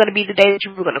that was going to be the day that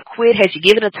you were going to quit? Had you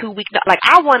given a 2-week? Like,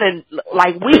 we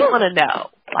want to know.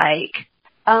 Like,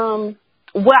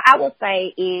 well, I will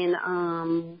say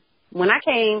when I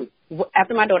came,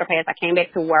 after my daughter passed, I came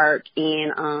back to work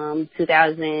in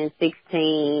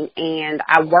 2016, and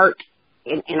I worked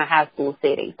in a high school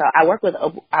setting. So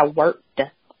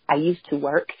I used to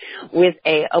work with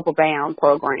a Upper Bound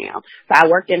program. So I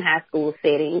worked in high school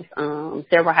settings,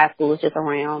 several high schools just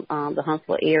around the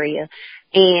Huntsville area.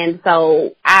 And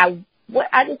so I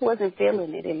just wasn't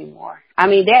feeling it anymore. I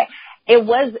mean, it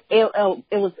was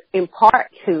in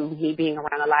part to me being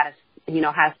around a lot of,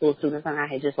 high school students, and I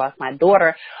had just lost my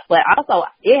daughter, but also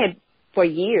for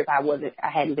years I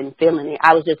hadn't been feeling it.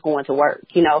 I was just going to work.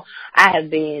 I have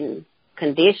been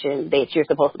conditioned that you're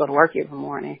supposed to go to work every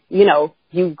morning. You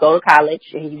go to college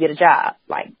and you get a job.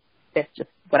 Like, that's just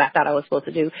what I thought I was supposed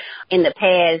to do. In the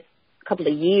past couple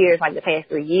of years, like the past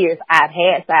 3 years, I've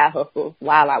had side hustles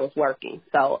while I was working.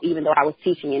 So even though I was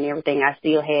teaching and everything, I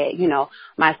still had,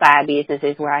 my side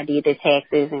businesses where I did the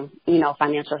taxes and,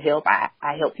 financial help.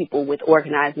 I help people with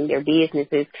organizing their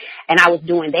businesses, and I was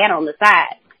doing that on the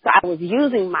side. So I was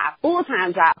using my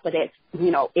full-time job for that,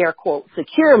 air quote,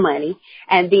 secure money.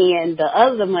 And then the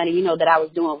other money, that I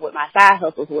was doing with my side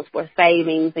hustles was for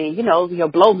savings and, your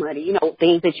blow money,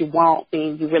 things that you want,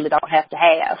 things you really don't have to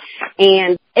have.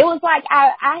 And it was like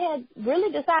I had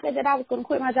really decided that I was going to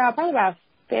quit my job probably about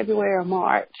February or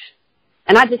March.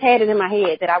 And I just had it in my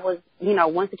head that I was,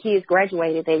 once the kids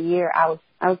graduated that year, I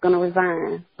was going to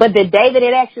resign. But the day that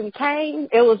it actually came,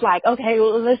 it was like, okay,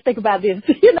 well, let's think about this,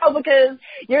 because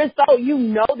you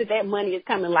know that money is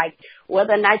coming. Like,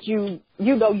 whether or not you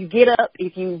get up,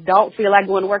 if you don't feel like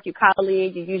going to work, you call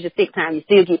in, you use your sick time, you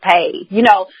still get paid,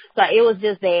 So it was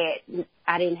just that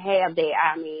I didn't have that.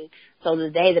 I mean, so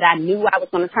the day that I knew I was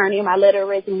going to turn in my letter of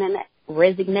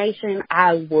resignation,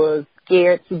 I was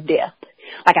scared to death.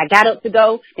 Like, I got up to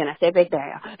go, then I sat back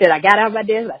down. Then I got out of my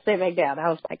desk, I sat back down. I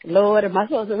was like, Lord, am I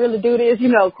supposed to really do this?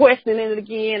 Questioning it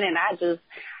again. And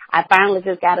I finally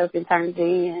just got up and turned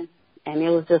in. And it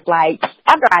was just like,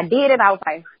 after I did it,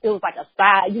 it was like a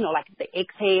sigh, like the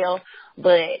exhale.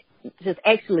 But just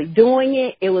actually doing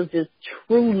it, it was just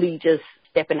truly just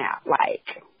stepping out. Like,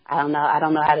 I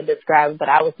don't know how to describe it, but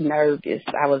I was nervous.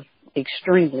 I was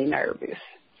extremely nervous.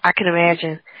 I can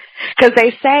imagine. Because they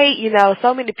say,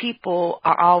 so many people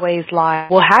are always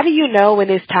like, well, how do you know when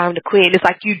it's time to quit? And it's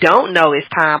like, you don't know it's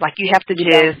time. Like, you have to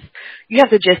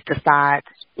just decide.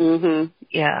 Mhm.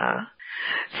 Yeah.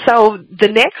 So the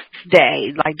next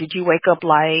day, like, did you wake up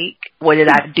like, what did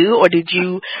I do? Or did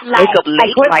you wake up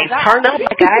late, like turn up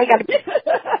like I ain't got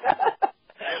to...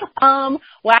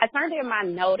 Well, I turned in my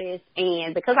notice,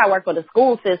 and because I work for the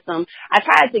school system, I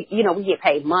tried to, we get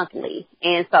paid monthly.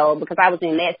 And so because I was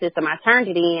in that system, I turned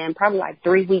it in probably like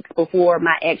 3 weeks before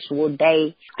my actual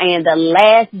day. And the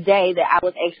last day that I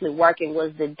was actually working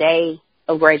was the day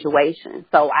of graduation.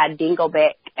 So I didn't go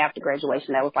back after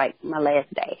graduation. That was like my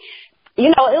last day.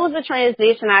 It was a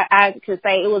transition. I could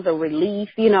say it was a relief.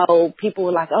 People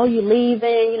were like, oh, you're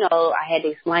leaving. I had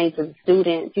to explain to the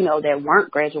students, that weren't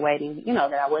graduating,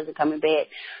 that I wasn't coming back.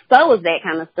 So it was that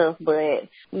kind of stuff. But,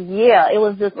 yeah, it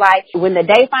was just like when the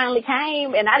day finally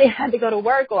came and I didn't have to go to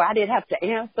work or I didn't have to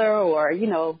answer or,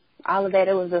 all of that,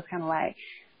 it was just kind of like,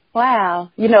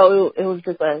 wow. It was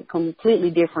just a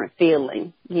completely different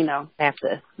feeling, have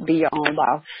to be your own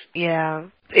boss. Yeah.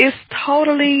 It's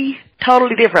totally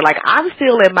different. Like, I'm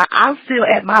still at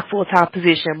my full-time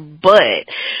position, but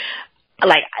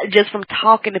like, just from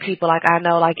talking to people, like, I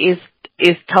know, like, it's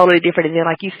totally different. And then,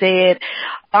 like you said,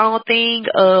 whole thing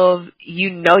of,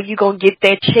 you're going to get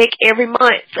that check every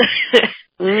month.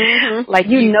 Mm-hmm. Like,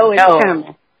 it's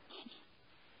coming.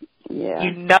 Yeah.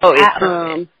 It's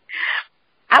coming.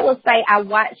 I would say I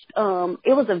watched,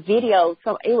 it was a video,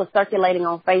 so it was circulating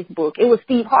on Facebook. It was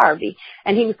Steve Harvey,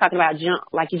 and he was talking about jump,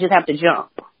 like you just have to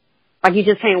jump. Like, you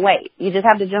just can't wait. You just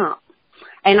have to jump.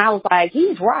 And I was like,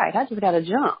 he's right. I just got to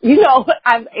jump. You know,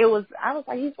 I was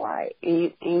like, he's right.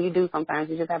 And you do sometimes.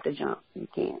 You just have to jump. You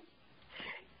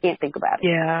can't think about it.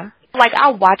 Yeah. Like,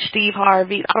 I watch Steve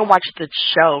Harvey. I don't watch the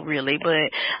show, really,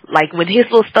 but, like, when his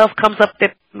little stuff comes up in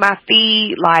my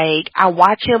feed, like, I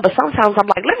watch him, but sometimes I'm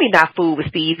like, let me not fool with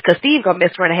Steve, because Steve gonna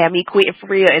mess around and have me quitting for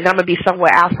real, and I'm gonna be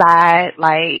somewhere outside,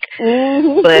 like,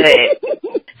 but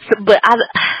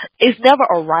it's never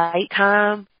a right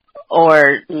time,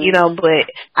 or, you know,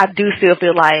 but I do still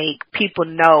feel like people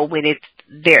know when it's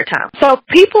their time. So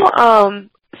people,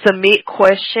 submit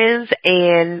questions,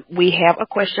 and we have a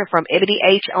question from Ebony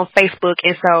H on Facebook.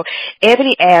 And so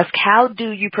Ebony asks, how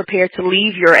do you prepare to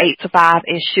leave your 8 to 5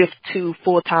 and shift to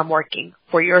full-time working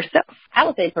for yourself? I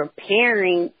would say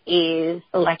preparing is,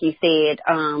 like you said,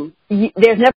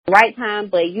 there's never the right time,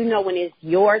 but you know when it's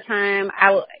your time.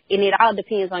 And it all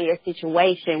depends on your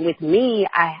situation. With me,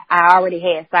 I already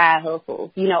had side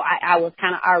hustles. You know, I was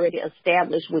kind of already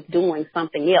established with doing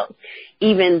something else,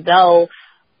 even though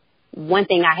one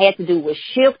thing I had to do was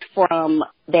shift from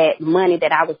that money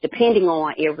that I was depending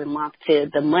on every month to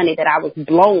the money that I was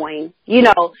blowing, you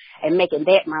know, and making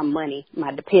that my money,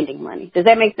 my depending money. Does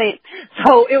that make sense?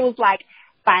 So it was like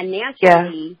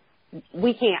financially,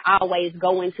 we can't always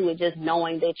go into it just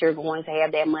knowing that you're going to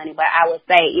have that money. But I would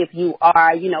say if you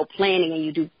are, you know, planning and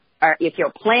you do, or if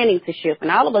you're planning to shift,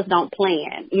 and all of us don't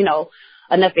plan, you know,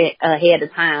 enough ahead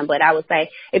of time. But I would say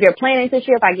if you're planning to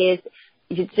shift, I guess,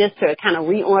 you just to kind of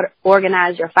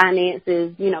reorganize your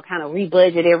finances, you know, kind of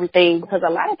rebudget everything, because a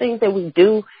lot of things that we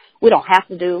do, we don't have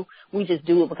to do. We just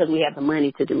do it because we have the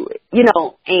money to do it, you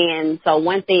know. And so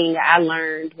one thing I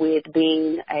learned with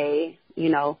being a, you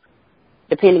know,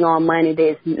 depending on money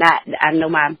that's not, I know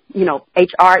my, you know,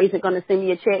 HR isn't going to send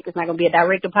me a check. It's not going to be a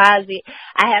direct deposit.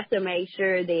 I have to make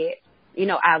sure that, you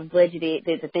know, I've budgeted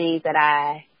the things that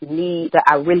I need, that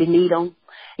I really need them.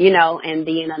 You know, and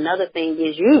then another thing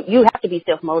is you have to be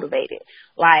self-motivated.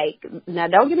 Like, now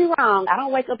don't get me wrong, I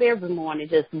don't wake up every morning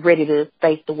just ready to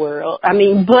face the world. I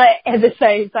mean, but at the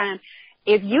same time,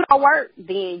 if you don't work,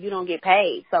 then you don't get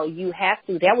paid. So you have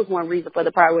to, that was one reason for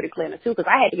the priority planner too, because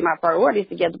I had to get my priorities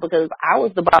together because I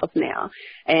was the boss now.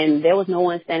 And there was no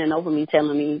one standing over me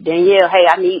telling me, Danielle, hey,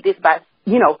 I need this by,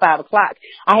 you know, 5 o'clock.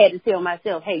 I had to tell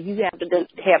myself, hey, you have to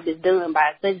have this done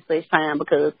by such and such time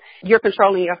because you're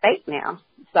controlling your fate now.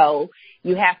 So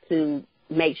you have to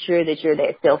make sure that you're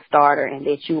that self-starter and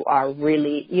that you are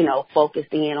really, you know,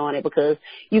 focused in on it, because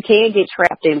you can get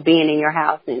trapped in being in your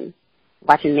house and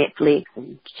watching Netflix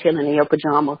and chilling in your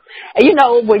pajamas, and you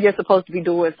know, when you're supposed to be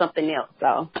doing something else.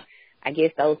 So I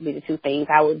guess those would be the two things.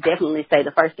 I would definitely say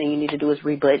the first thing you need to do is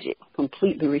rebudget,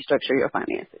 completely restructure your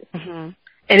finances. Mm-hmm.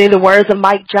 And in the words of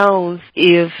Mike Jones,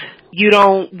 if you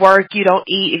don't work, you don't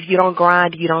eat. If you don't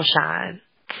grind, you don't shine.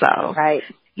 So, right.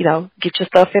 You know, get your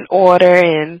stuff in order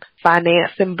and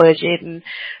finance and budget and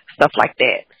stuff like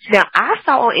that. Now, I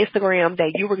saw on Instagram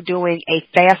that you were doing a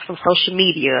fast from social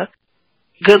media.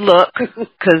 Good luck,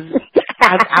 because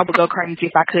I would go crazy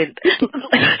if I couldn't.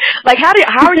 Like,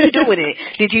 how are you doing it?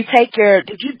 Did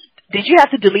you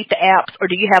have to delete the apps, or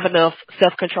do you have enough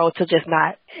self-control to just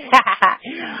not?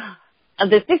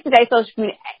 The 60-day social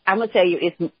media, I'm going to tell you,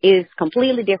 it's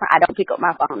completely different. I don't pick up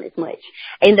my phone as much.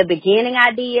 In the beginning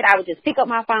I did. I would just pick up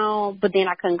my phone, but then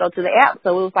I couldn't go to the app.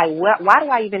 So it was like, why do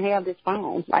I even have this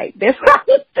phone? Like, that's what I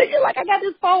was thinking. Like, I got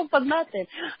this phone for nothing.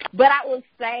 But I would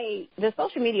say the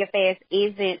social media fast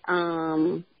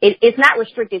isn't, it's not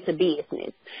restricted to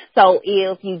business. So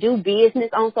if you do business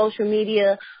on social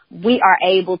media, we are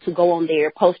able to go on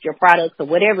there, post your products or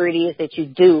whatever it is that you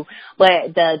do.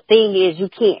 But the thing is, you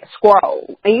can't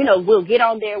scroll. And, you know, we'll get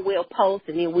on there, we'll post,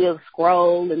 and then we'll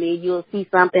scroll, and then you'll see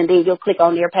something, then you'll click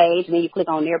on their page, and then you click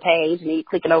on their page, and then you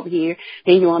click it over here,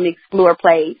 then you're on the Explore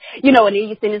page, you know, and then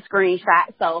you send a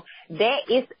screenshot. So that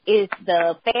is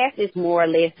the fast is more or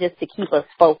less just to keep us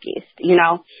focused, you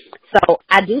know. So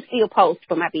I do still post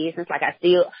for my business. Like, I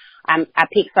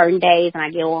pick certain days and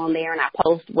I go on there and I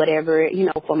post whatever, you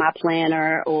know, for my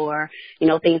planner or, you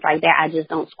know, things like that. I just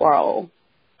don't scroll.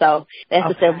 So that's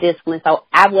the self-discipline. So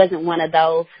I wasn't one of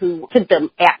those who took the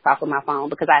apps off of my phone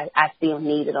because I still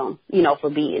needed them, you know,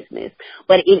 for business.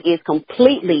 But it is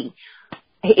completely,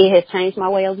 it has changed my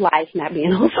way of life not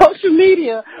being on social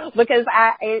media, because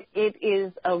it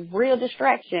is a real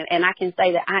distraction, and I can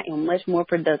say that I am much more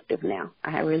productive now.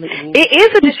 I really am. It is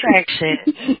a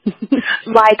distraction.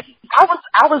 Like,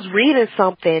 I was reading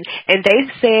something, and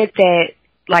they said that,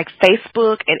 like,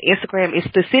 Facebook and Instagram is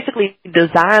specifically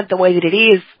designed the way that it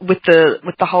is with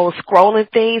the whole scrolling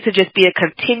thing to just be a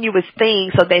continuous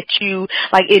thing, so that you,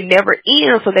 like, it never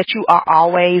ends, so that you are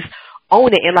always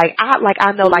own it. And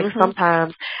I know like Mhm.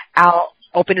 sometimes I'll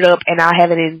open it up and I'll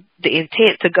have it in the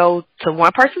intent to go to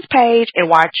one person's page and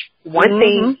watch one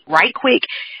thing Mhm. right quick.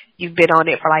 You've been on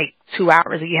it for like 2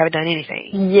 hours and you haven't done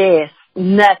anything. Yes.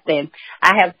 Nothing.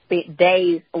 I have spent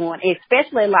days on,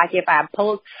 especially like if I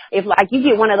post, if like you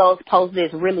get one of those posts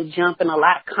that's really jumping, a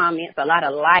lot of comments, a lot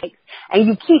of likes, and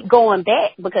you keep going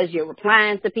back because you're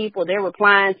replying to people, they're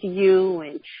replying to you,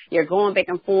 and you're going back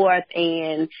and forth,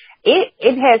 and it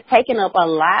has taken up a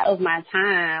lot of my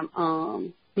time,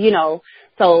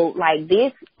 so like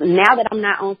this, now that I'm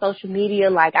not on social media,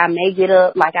 like I may get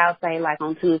up, like I'll say like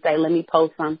on Tuesday, let me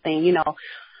post something,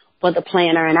 for the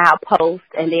planner, and I'll post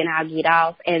and then I'll get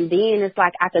off, and then it's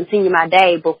like I continue my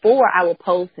day. Before I would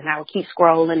post and I would keep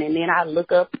scrolling, and then I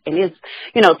look up and it's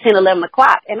 10, 11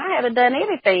 o'clock and I haven't done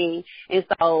anything. And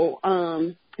so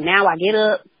now I get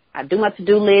up, I do my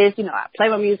to-do list, I play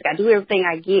my music, I do everything,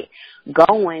 I get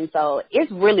going. So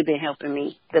it's really been helping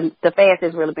me. The fast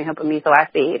has really been helping me. So I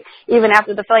said, even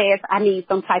after the fast, I need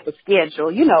some type of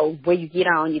schedule, where you get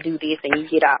on, you do this and you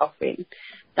get off, and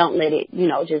don't let it,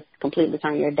 just completely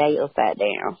turn your day upside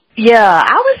down. Yeah,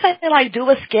 I would say like do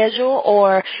a schedule,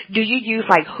 or do you use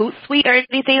like Hootsuite or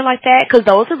anything like that? Because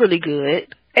those are really good.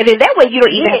 And then that way you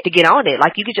don't even have to get on it.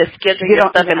 Like you could just schedule your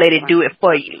stuff and let it do it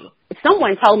for you.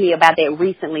 Someone told me about that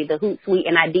recently, the Hootsuite,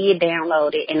 and I did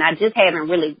download it, and I just haven't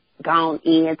really gone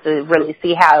in to really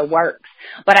see how it works.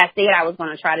 But I said I was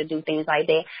going to try to do things like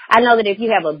that. I know that if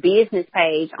you have a business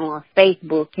page on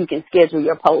Facebook, you can schedule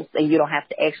your posts and you don't have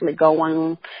to actually go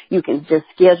on. You can just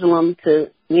schedule them to,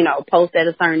 post at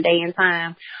a certain day and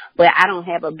time. But I don't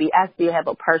have I still have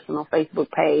a personal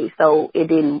Facebook page, so it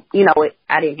didn't,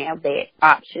 I didn't have that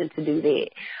option to do that.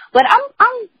 But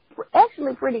I'm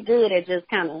actually pretty good at just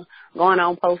kind of going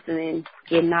on posting and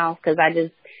getting off, because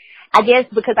I guess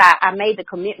because I made the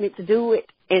commitment to do it,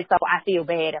 and so I feel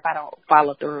bad if I don't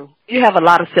follow through. You have a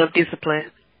lot of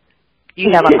self-discipline.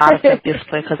 You have a lot of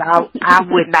self-discipline, because I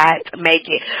would not make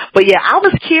it. But yeah, I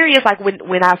was curious, like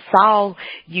when I saw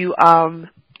you,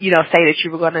 say that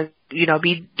you were going to,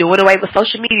 be doing away with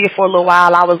social media for a little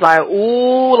while, I was like,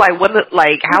 ooh,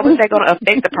 like how is that going to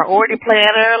affect the priority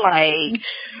planner? Like,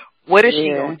 what is she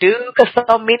going to do? Because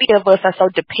so many of us are so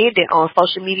dependent on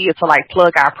social media to like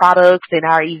plug our products and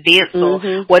our events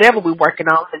or whatever we're working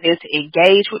on, and then to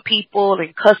engage with people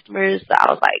and customers. So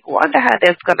I was like, wonder how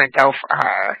that's going to go for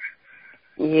her.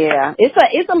 Yeah, it's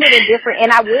a little different,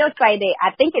 and I will say that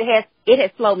I think it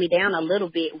has slowed me down a little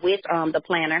bit with the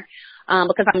planner,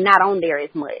 because I'm not on there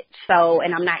as much. So,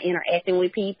 and I'm not interacting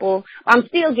with people. I'm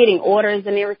still getting orders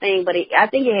and everything, but I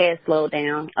think it has slowed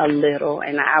down a little.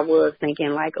 And I was thinking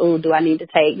like, oh, do I need to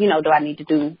do I need to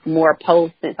do more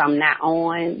posts since I'm not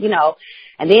on,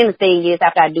 And then the thing is,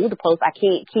 after I do the post, I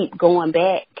can't keep going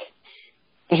back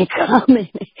and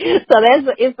coming. So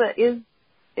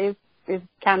it's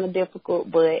kind of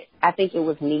difficult, but I think it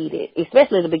was needed,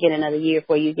 especially at the beginning of the year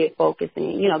before you get focused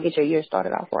and, get your year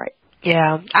started off right.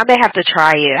 Yeah, I may have to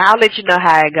try it. I'll let you know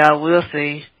how it goes. We'll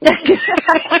see.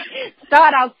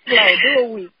 Start out slow. Do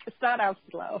a week. Start out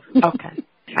slow. Okay.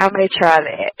 I may try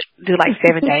that. Do like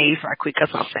 7 days right quick or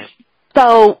something.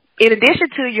 So, in addition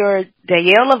to your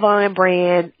Danielle Lavon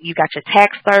brand, you got your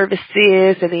tax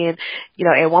services, and then,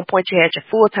 at one point you had your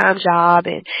full-time job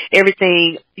and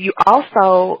everything. You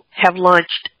also have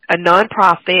launched a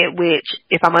nonprofit, which,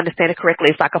 if I'm understanding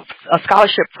correctly, it's like a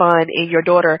scholarship fund in your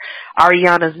daughter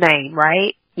Ariana's name,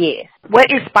 right? Yes.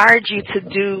 What inspired you to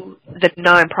do the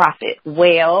nonprofit?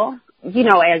 Well,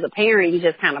 as a parent, you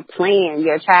just kind of plan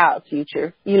your child's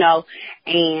future,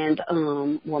 and,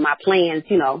 my plans,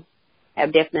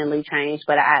 have definitely changed,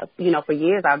 but for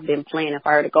years I've been planning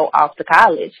for her to go off to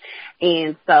college.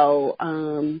 And so,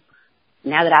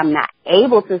 now that I'm not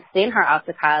able to send her off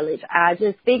to college, I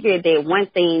just figured that one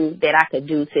thing that I could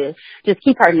do to just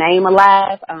keep her name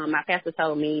alive, my pastor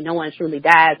told me no one truly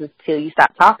dies until you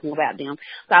stop talking about them.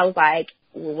 So I was like,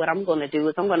 well, what I'm going to do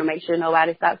is I'm going to make sure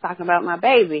nobody stops talking about my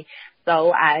baby.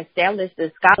 So I established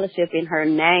a scholarship in her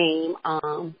name,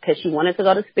 cause she wanted to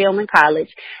go to Spelman College.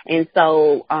 And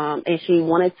so, and she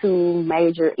wanted to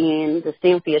major in the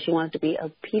STEM field. She wanted to be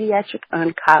a pediatric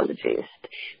oncologist.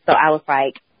 So I was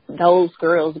like, those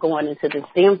girls going into the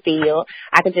STEM field,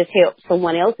 I could just help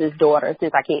someone else's daughter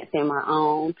since I can't send my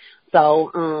own.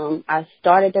 So, I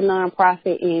started the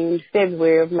nonprofit in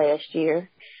February of last year,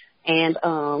 and,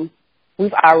 I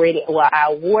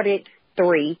awarded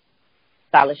 3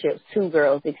 scholarships. 2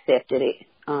 girls accepted it.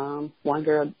 One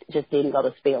girl just didn't go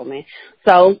to Spelman.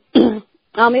 So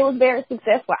It was very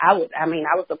successful. I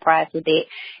was surprised with it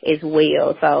as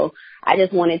well. So I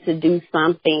just wanted to do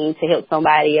something to help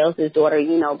somebody else's daughter,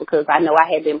 because I know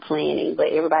I had been planning, but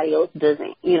everybody else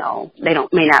doesn't, they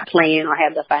may not plan or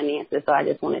have the finances. So I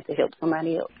just wanted to help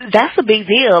somebody else. That's a big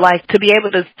deal. Like, to be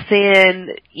able to send,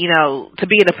 to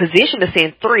be in a position to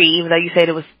send 3, even though you said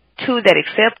it was 2 that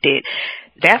accepted,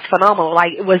 that's phenomenal.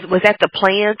 Like, was that the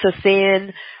plan to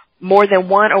send more than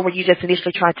 1, or were you just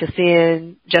initially trying to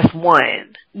send just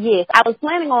 1? Yes, I was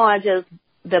planning on just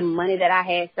the money that I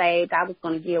had saved. I was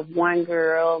going to give one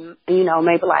girl,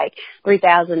 maybe like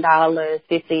 $3,000,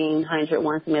 $1,500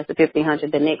 one semester,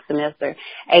 $1,500 the next semester.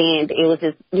 And it was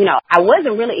just, I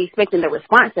wasn't really expecting the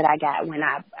response that I got when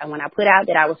I put out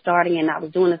that I was starting and I was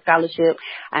doing a scholarship,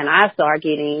 and I started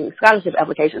getting scholarship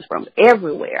applications from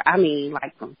everywhere. I mean,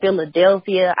 like from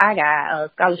Philadelphia. I got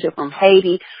a scholarship from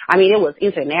Haiti. I mean, it was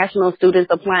international students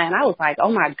applying. I was like,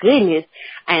 oh my goodness.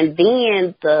 And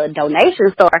then the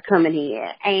donations started coming in.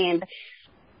 And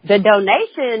the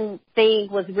donation thing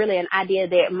was really an idea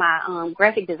that my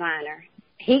graphic designer,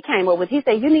 he came up with. He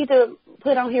said, you need to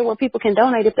put on here where people can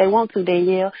donate if they want to,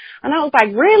 Danielle. And I was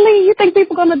like, really? You think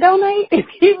people are going to donate?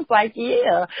 He was like,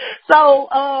 yeah. So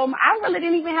I really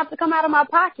didn't even have to come out of my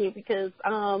pocket because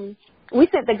we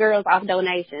sent the girls off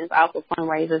donations, off of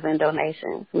fundraisers and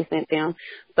donations. We sent them.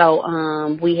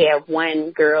 So we have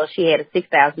one girl, she had a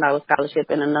 $6,000 scholarship,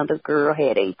 and another girl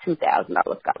had a $2,000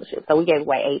 scholarship. So we gave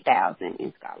away $8,000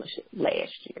 in scholarship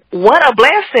last year. What a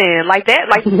blessing! Like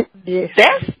that, Yes.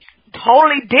 That's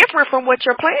totally different from what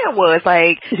your plan was.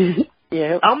 Like,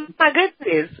 yeah. Oh my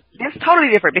goodness, that's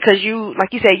totally different because you,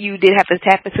 like you said, you did have to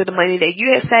tap into the money that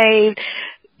you had saved.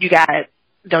 You got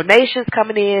donations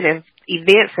coming in and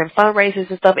events and fundraisers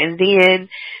and stuff, and then,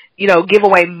 give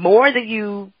away more than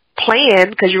you planned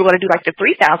because you were going to do like the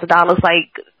 $3,000. Like,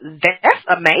 that's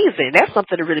amazing. That's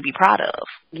something to really be proud of.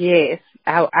 Yes.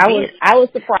 I was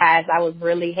surprised. I was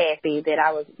really happy that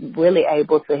I was really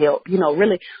able to help,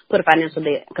 really put a financial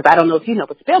debt, because I don't know if you know,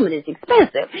 but Spelman is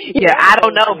expensive. I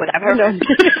don't know, but I've heard.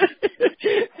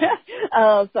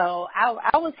 So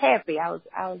I was happy. I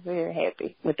was very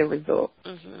happy with the result.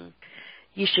 Mm-hmm.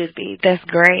 You should be. That's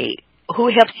great. Who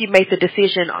helps you make the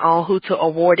decision on who to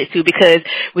award it to? Because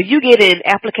when you get in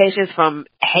applications from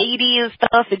Haiti and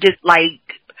stuff, it just like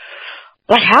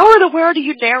how in the world do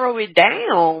you narrow it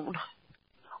down?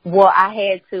 Well, I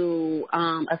had to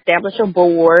establish a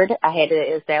board. I had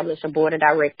to establish a board of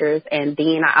directors, and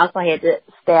then I also had to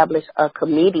establish a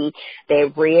committee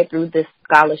that read through the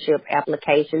scholarship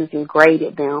applications and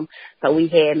graded them. So we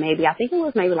had I think it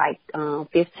was like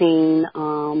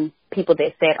 15 people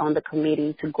that sat on the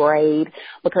committee to grade,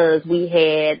 because we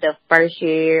had the first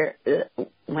year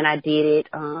when I did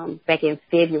it back in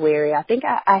February, I think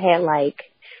I had like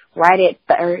right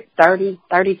at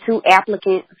 32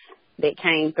 applicants that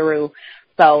came through.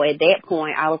 So at that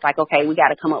point, I was like, okay, we got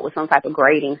to come up with some type of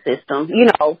grading system,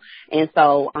 And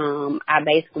so I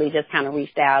basically just kind of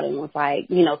reached out and was like,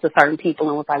 to certain people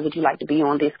and was like, would you like to be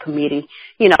on this committee,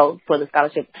 for the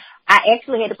scholarship? I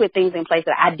actually had to put things in place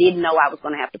that I didn't know I was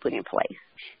going to have to put in place.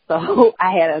 So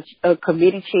I had a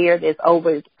committee chair that's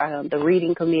over the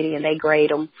reading committee, and they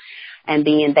grade them. And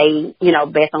then they,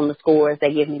 based on the scores,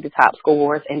 they give me the top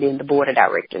scores, and then the board of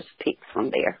directors picks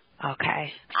from there.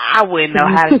 Okay. I wouldn't know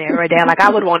how to narrow it down. Like, I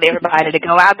would want everybody to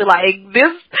go. I'd be like,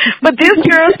 but this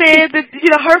girl said that,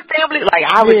 her family, like,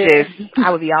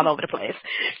 I would be all over the place.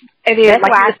 And then, that's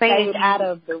like why you were I saying, stayed out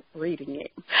of the reading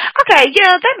it. Okay,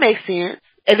 yeah, that makes sense.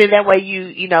 And then that way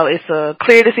it's a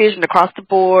clear decision across the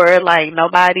board. Like,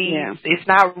 nobody, it's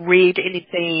not rigged or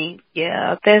anything.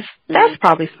 Yeah, that's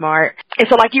probably smart. And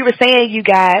so, like you were saying, you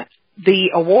got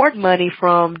the award money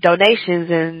from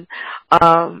donations and,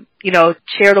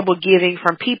 charitable giving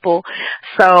from people.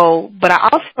 So, but I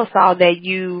also saw that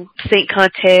you sing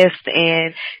contests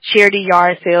and charity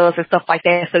yard sales and stuff like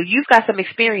that. So you've got some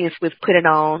experience with putting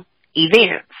on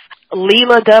events.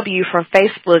 Leela W. from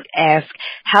Facebook asked,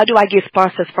 how do I get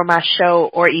sponsors for my show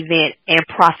or event and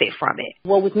profit from it?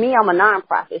 Well, with me, I'm a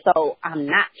nonprofit, so I'm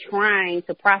not trying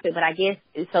to profit, but I guess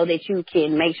so that you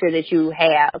can make sure that you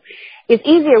have. It's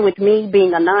easier with me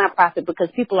being a nonprofit because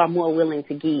people are more willing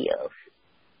to give.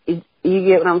 You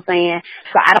get what I'm saying?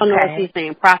 So I don't know if she's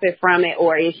saying profit from it,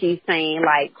 or if she's saying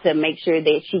like to make sure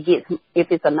that she gets,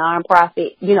 if it's a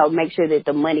nonprofit, make sure that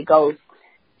the money goes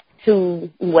to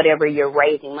whatever you're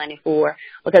raising money for.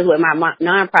 Because with my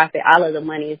nonprofit, all of the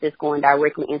money is just going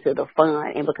directly into the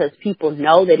fund. And because people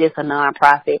know that it's a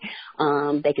nonprofit,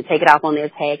 they can take it off on their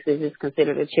taxes. It's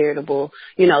considered a charitable,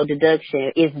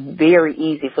 deduction. It's very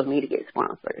easy for me to get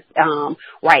sponsors.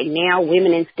 Right now,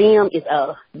 women in STEM is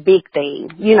a big thing,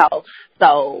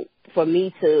 so for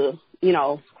me to,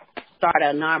 start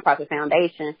a nonprofit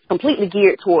foundation completely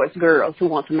geared towards girls who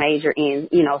want to major in,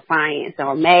 science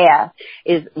or math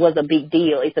was a big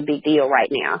deal. It's a big deal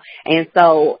right now. And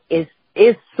so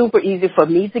it's super easy for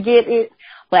me to get it.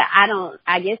 But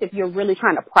I guess if you're really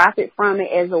trying to profit from it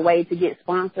as a way to get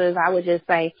sponsors, I would just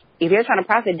say if you're trying to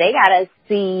profit, they got to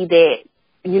see that,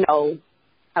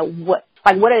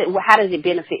 how does it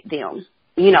benefit them,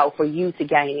 for you to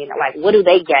gain it? Like, what do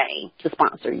they gain to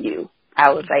sponsor you?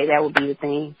 I would say that would be the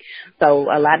thing. So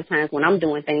a lot of times when I'm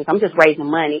doing things, I'm just raising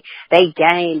money. They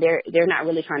gain. They're not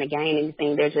really trying to gain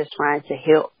anything. They're just trying to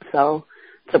help. So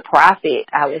to profit,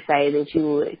 I would say that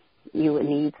you would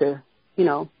need to,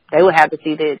 they would have to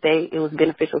see that it was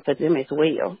beneficial to them as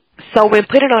well. So when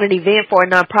putting on an event for a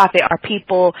nonprofit, are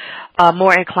people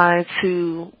more inclined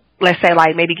to, let's say,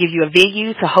 like maybe give you a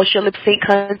venue to host your lip sync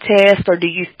contest, or do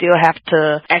you still have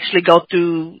to actually go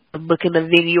through booking the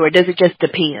venue, or does it just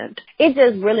depend? It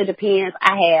just really depends.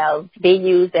 I have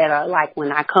venues that are like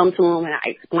when I come to them and I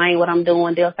explain what I'm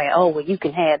doing, they'll say, oh, well, you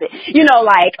can have it,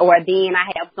 or then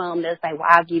I have some that say, well,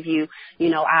 I'll give you, we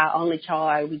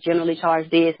generally charge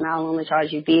this and I'll only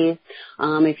charge you this.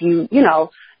 If you,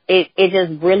 it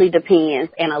just really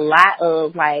depends. And a lot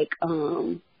of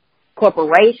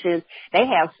corporations, they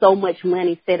have so much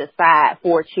money set aside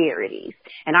for charities,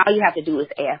 and all you have to do is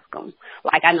ask them.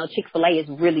 Like, I know Chick-fil-A is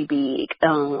really big.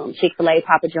 Chick-fil-A,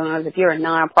 Papa John's, if you're a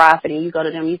nonprofit and you go to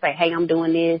them, you say, hey, I'm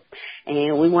doing this,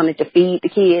 and we wanted to feed the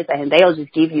kids, and they'll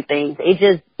just give you things. It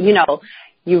just,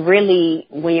 you really,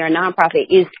 when you're a nonprofit,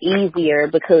 it's easier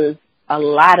because a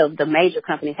lot of the major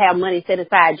companies have money set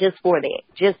aside just for that,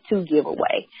 just to give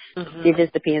away. Mm-hmm. It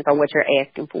just depends on what you're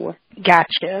asking for.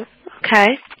 Gotcha.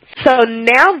 Okay. So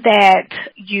now that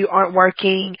you aren't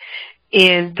working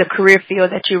in the career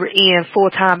field that you were in full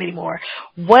time anymore,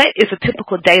 what is a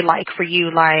typical day like for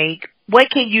you? Like, what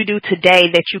can you do today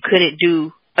that you couldn't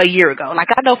do a year ago? Like,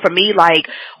 I know for me, like,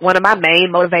 one of my main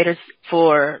motivators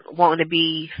for wanting to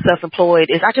be self-employed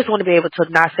is I just want to be able to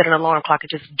not set an alarm clock and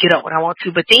just get up when I want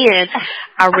to. But then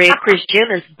I read Kris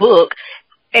Jenner's book,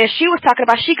 and she was talking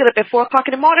about she get up at 4 o'clock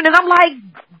in the morning, and I'm like,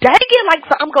 dang it, like,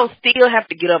 so I'm going to still have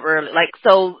to get up early. Like,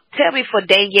 so tell me, for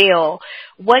Danielle,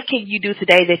 what can you do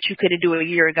today that you couldn't do a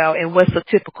year ago, and what's a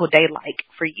typical day like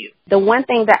for you? The one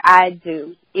thing that I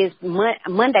do is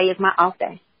Monday is my off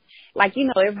day. Like,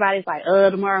 everybody's like,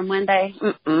 tomorrow Monday.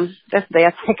 That's the day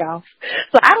I take off.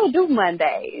 So I don't do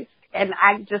Mondays. And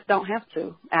I just don't have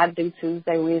to. I do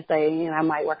Tuesday, Wednesday, and I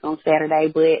might work on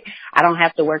Saturday, but I don't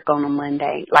have to work on a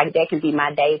Monday. Like, that can be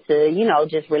my day to,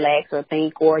 just relax or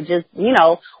think, or just,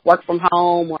 work from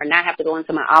home or not have to go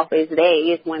into my office.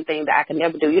 That is one thing that I can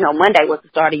never do. Monday was the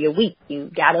start of your week.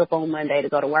 You got up on Monday to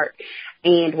go to work.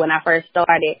 And when I first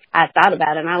started, I thought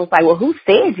about it, and I was like, well, who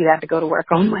said you have to go to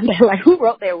work on Monday? Like, who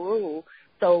wrote that rule?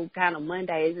 So kind of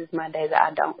Mondays is my day that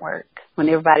I don't work when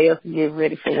everybody else is getting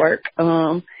ready for work.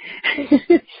 So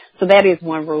that is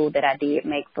one rule that I did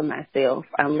make for myself,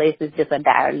 unless it's just a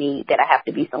dire need that I have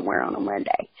to be somewhere on a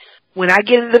Monday. When I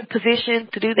get in the position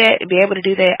to do that and be able to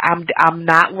do that, I'm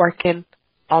not working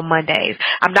on Mondays.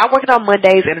 I'm not working on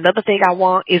Mondays. And another thing I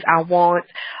want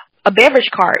a beverage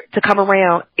cart to come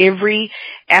around every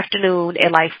afternoon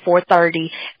at like 4:30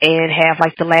 and have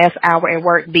like the last hour at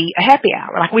work be a happy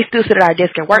hour. Like, we still sit at our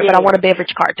desk and work, but I want a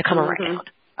beverage cart to come around.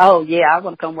 Oh, yeah, I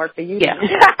want to come work for you. Yeah.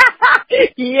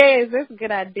 Yes, that's a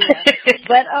good idea.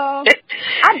 But I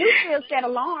do still set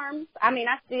alarms. I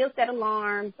still set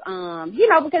alarms,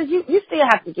 because you still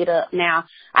have to get up. Now,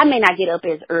 I may not get up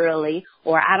as early,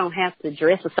 or I don't have to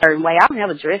dress a certain way. I don't have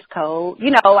a dress code.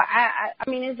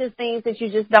 It's just things that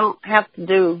you just don't have to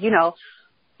do,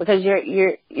 because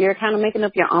you're kind of making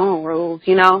up your own rules,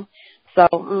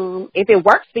 So, if it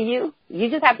works for you,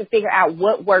 you just have to figure out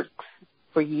what works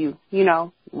for you,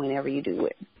 whenever you do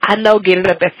it. I know getting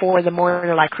up at 4 in the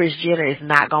morning like Kris Jenner is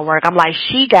not going to work. I'm like,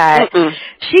 she got it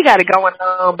going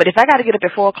on, but if I got to get up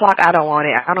at 4 o'clock, I don't want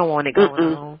it. I don't want it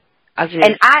going on.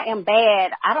 And I am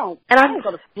bad. I don't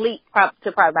go to sleep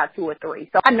till probably about 2 or 3.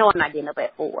 So I know I'm not getting up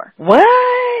at 4.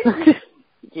 What?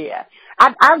 Yeah.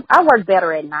 I work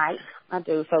better at night. I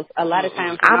do. So a lot of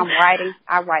times when I'm writing,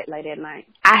 I write late at night.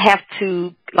 I have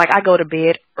to, like, I go to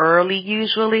bed early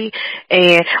usually,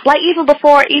 and like even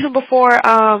before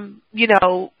you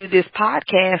know, this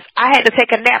podcast, I had to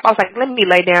take a nap. I was like, let me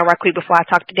lay down right quick before I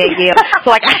talk to Danielle. So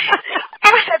like I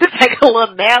had to take a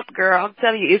little nap, girl. I'm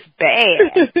telling you, it's bad.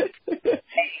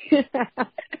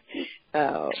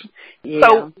 Oh, yeah.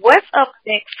 So what's up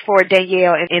next for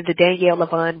Danielle and the Danielle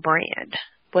Lavon brand?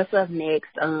 What's up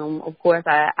next? Of course,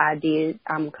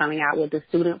 I'm coming out with the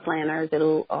student planners.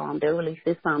 They'll release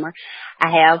this summer.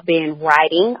 I have been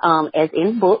writing, as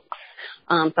in books.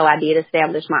 So I did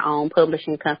establish my own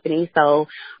publishing company. So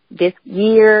this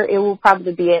year it will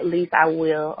probably be I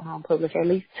will, publish at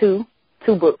least two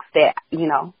books that, you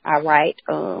know, I write.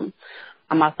 I'm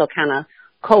also kind of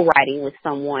co-writing with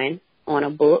someone on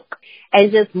a book,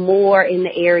 and just more in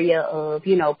the area of,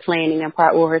 you know, planning and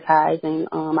prioritizing.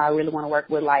 I really want to work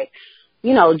with, like,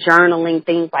 you know, journaling,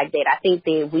 things like that. I think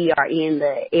that we are in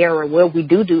the era where we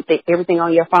do everything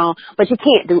on your phone, but you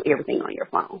can't do everything on your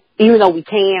phone. Even though we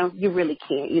can, you really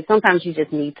can't. Sometimes you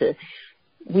just we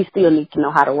still need to know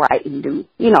how to write and do,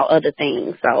 you know, other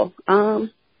things. So,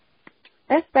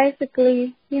 that's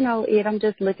basically, you know, it. I'm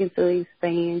just looking to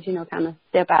expand, you know, kind of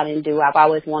step out and do. I've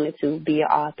always wanted to be an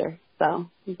author. So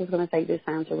I'm just going to take this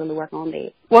time to really work on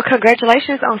that. Well,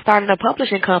 congratulations on starting a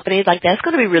publishing company. Like, that's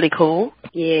going to be really cool.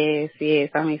 Yes.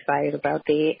 I'm excited about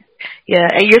that. Yeah,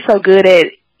 and you're so good at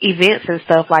events and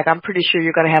stuff. Like, I'm pretty sure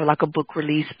you're going to have, like, a book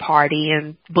release party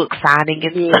and book signing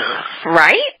and stuff,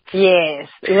 right? Yes.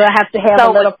 We'll have to have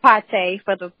a little party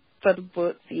for the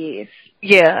books, yes.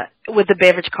 Yeah, with the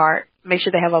beverage cart. Make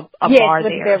sure they have a bar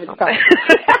there. Yes, with the beverage cart.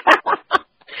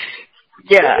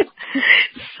 Yeah.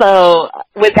 So,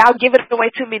 without giving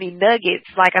away too many nuggets,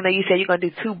 like I know you said you're going to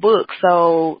do 2 books.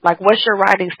 So, like, what's your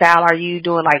writing style? Are you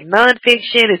doing, like,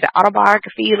 nonfiction? Is it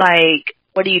autobiography? Like,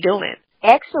 what are you doing?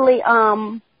 Actually,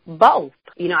 both.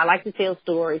 You know, I like to tell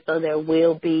stories, so there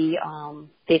will be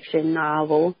fiction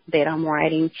novel that I'm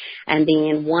writing, and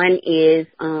then one is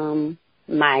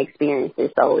my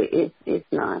experiences. So it's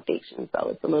nonfiction. So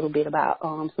it's a little bit about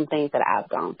some things that I've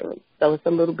gone through. So it's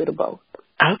a little bit of both.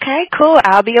 Okay, cool.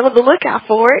 I'll be on the lookout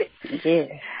for it. Yeah.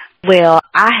 Well,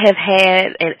 I have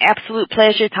had an absolute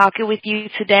pleasure talking with you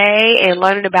today and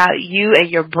learning about you and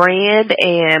your brand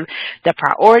and the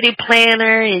priority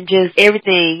planner and just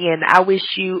everything. And I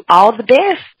wish you all the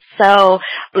best. So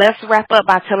let's wrap up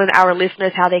by telling our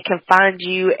listeners how they can find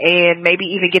you and maybe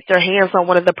even get their hands on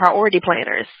one of the priority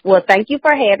planners. Well, thank you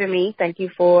for having me. Thank you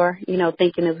for, you know,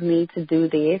 thinking of me to do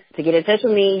this. To get in touch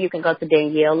with me, you can go to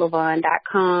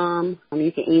DanielleLavon.com.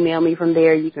 You can email me from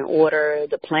there. You can order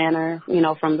the planner, you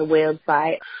know, from the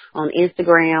website. On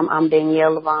Instagram, I'm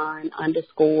DanielleLavon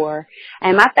 _.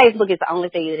 And my Facebook is the only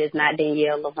thing that is not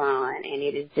Danielle Lavon, and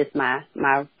it is just my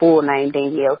full name,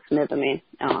 Danielle Smitherman,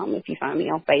 if you find me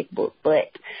on Facebook.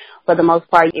 But for the most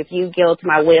part, if you go to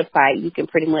my website, you can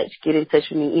pretty much get in touch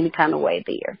with me any kind of way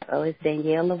there. So it's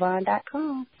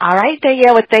DanielleLavon.com. All right,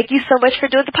 Danielle. Well, thank you so much for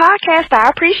doing the podcast. I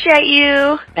appreciate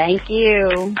you. Thank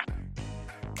you.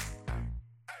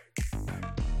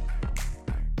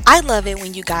 I love it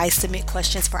when you guys submit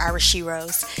questions for our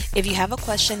Sheroes. If you have a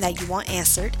question that you want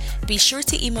answered, be sure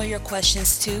to email your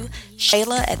questions to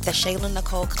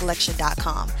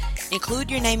Shayla@theshaylanicolecollection.com.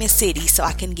 Include your name and city so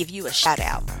I can give you a shout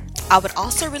out. I would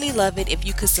also really love it if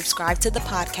you could subscribe to the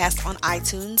podcast on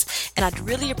iTunes, and I'd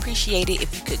really appreciate it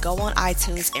if you could go on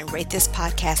iTunes and rate this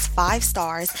podcast 5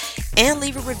 stars and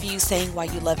leave a review saying why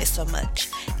you love it so much.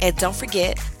 And don't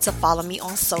forget to follow me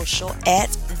on social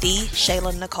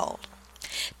 @theshaylanicole.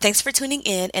 Thanks for tuning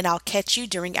in, and I'll catch you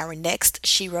during our next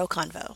Shero Convo.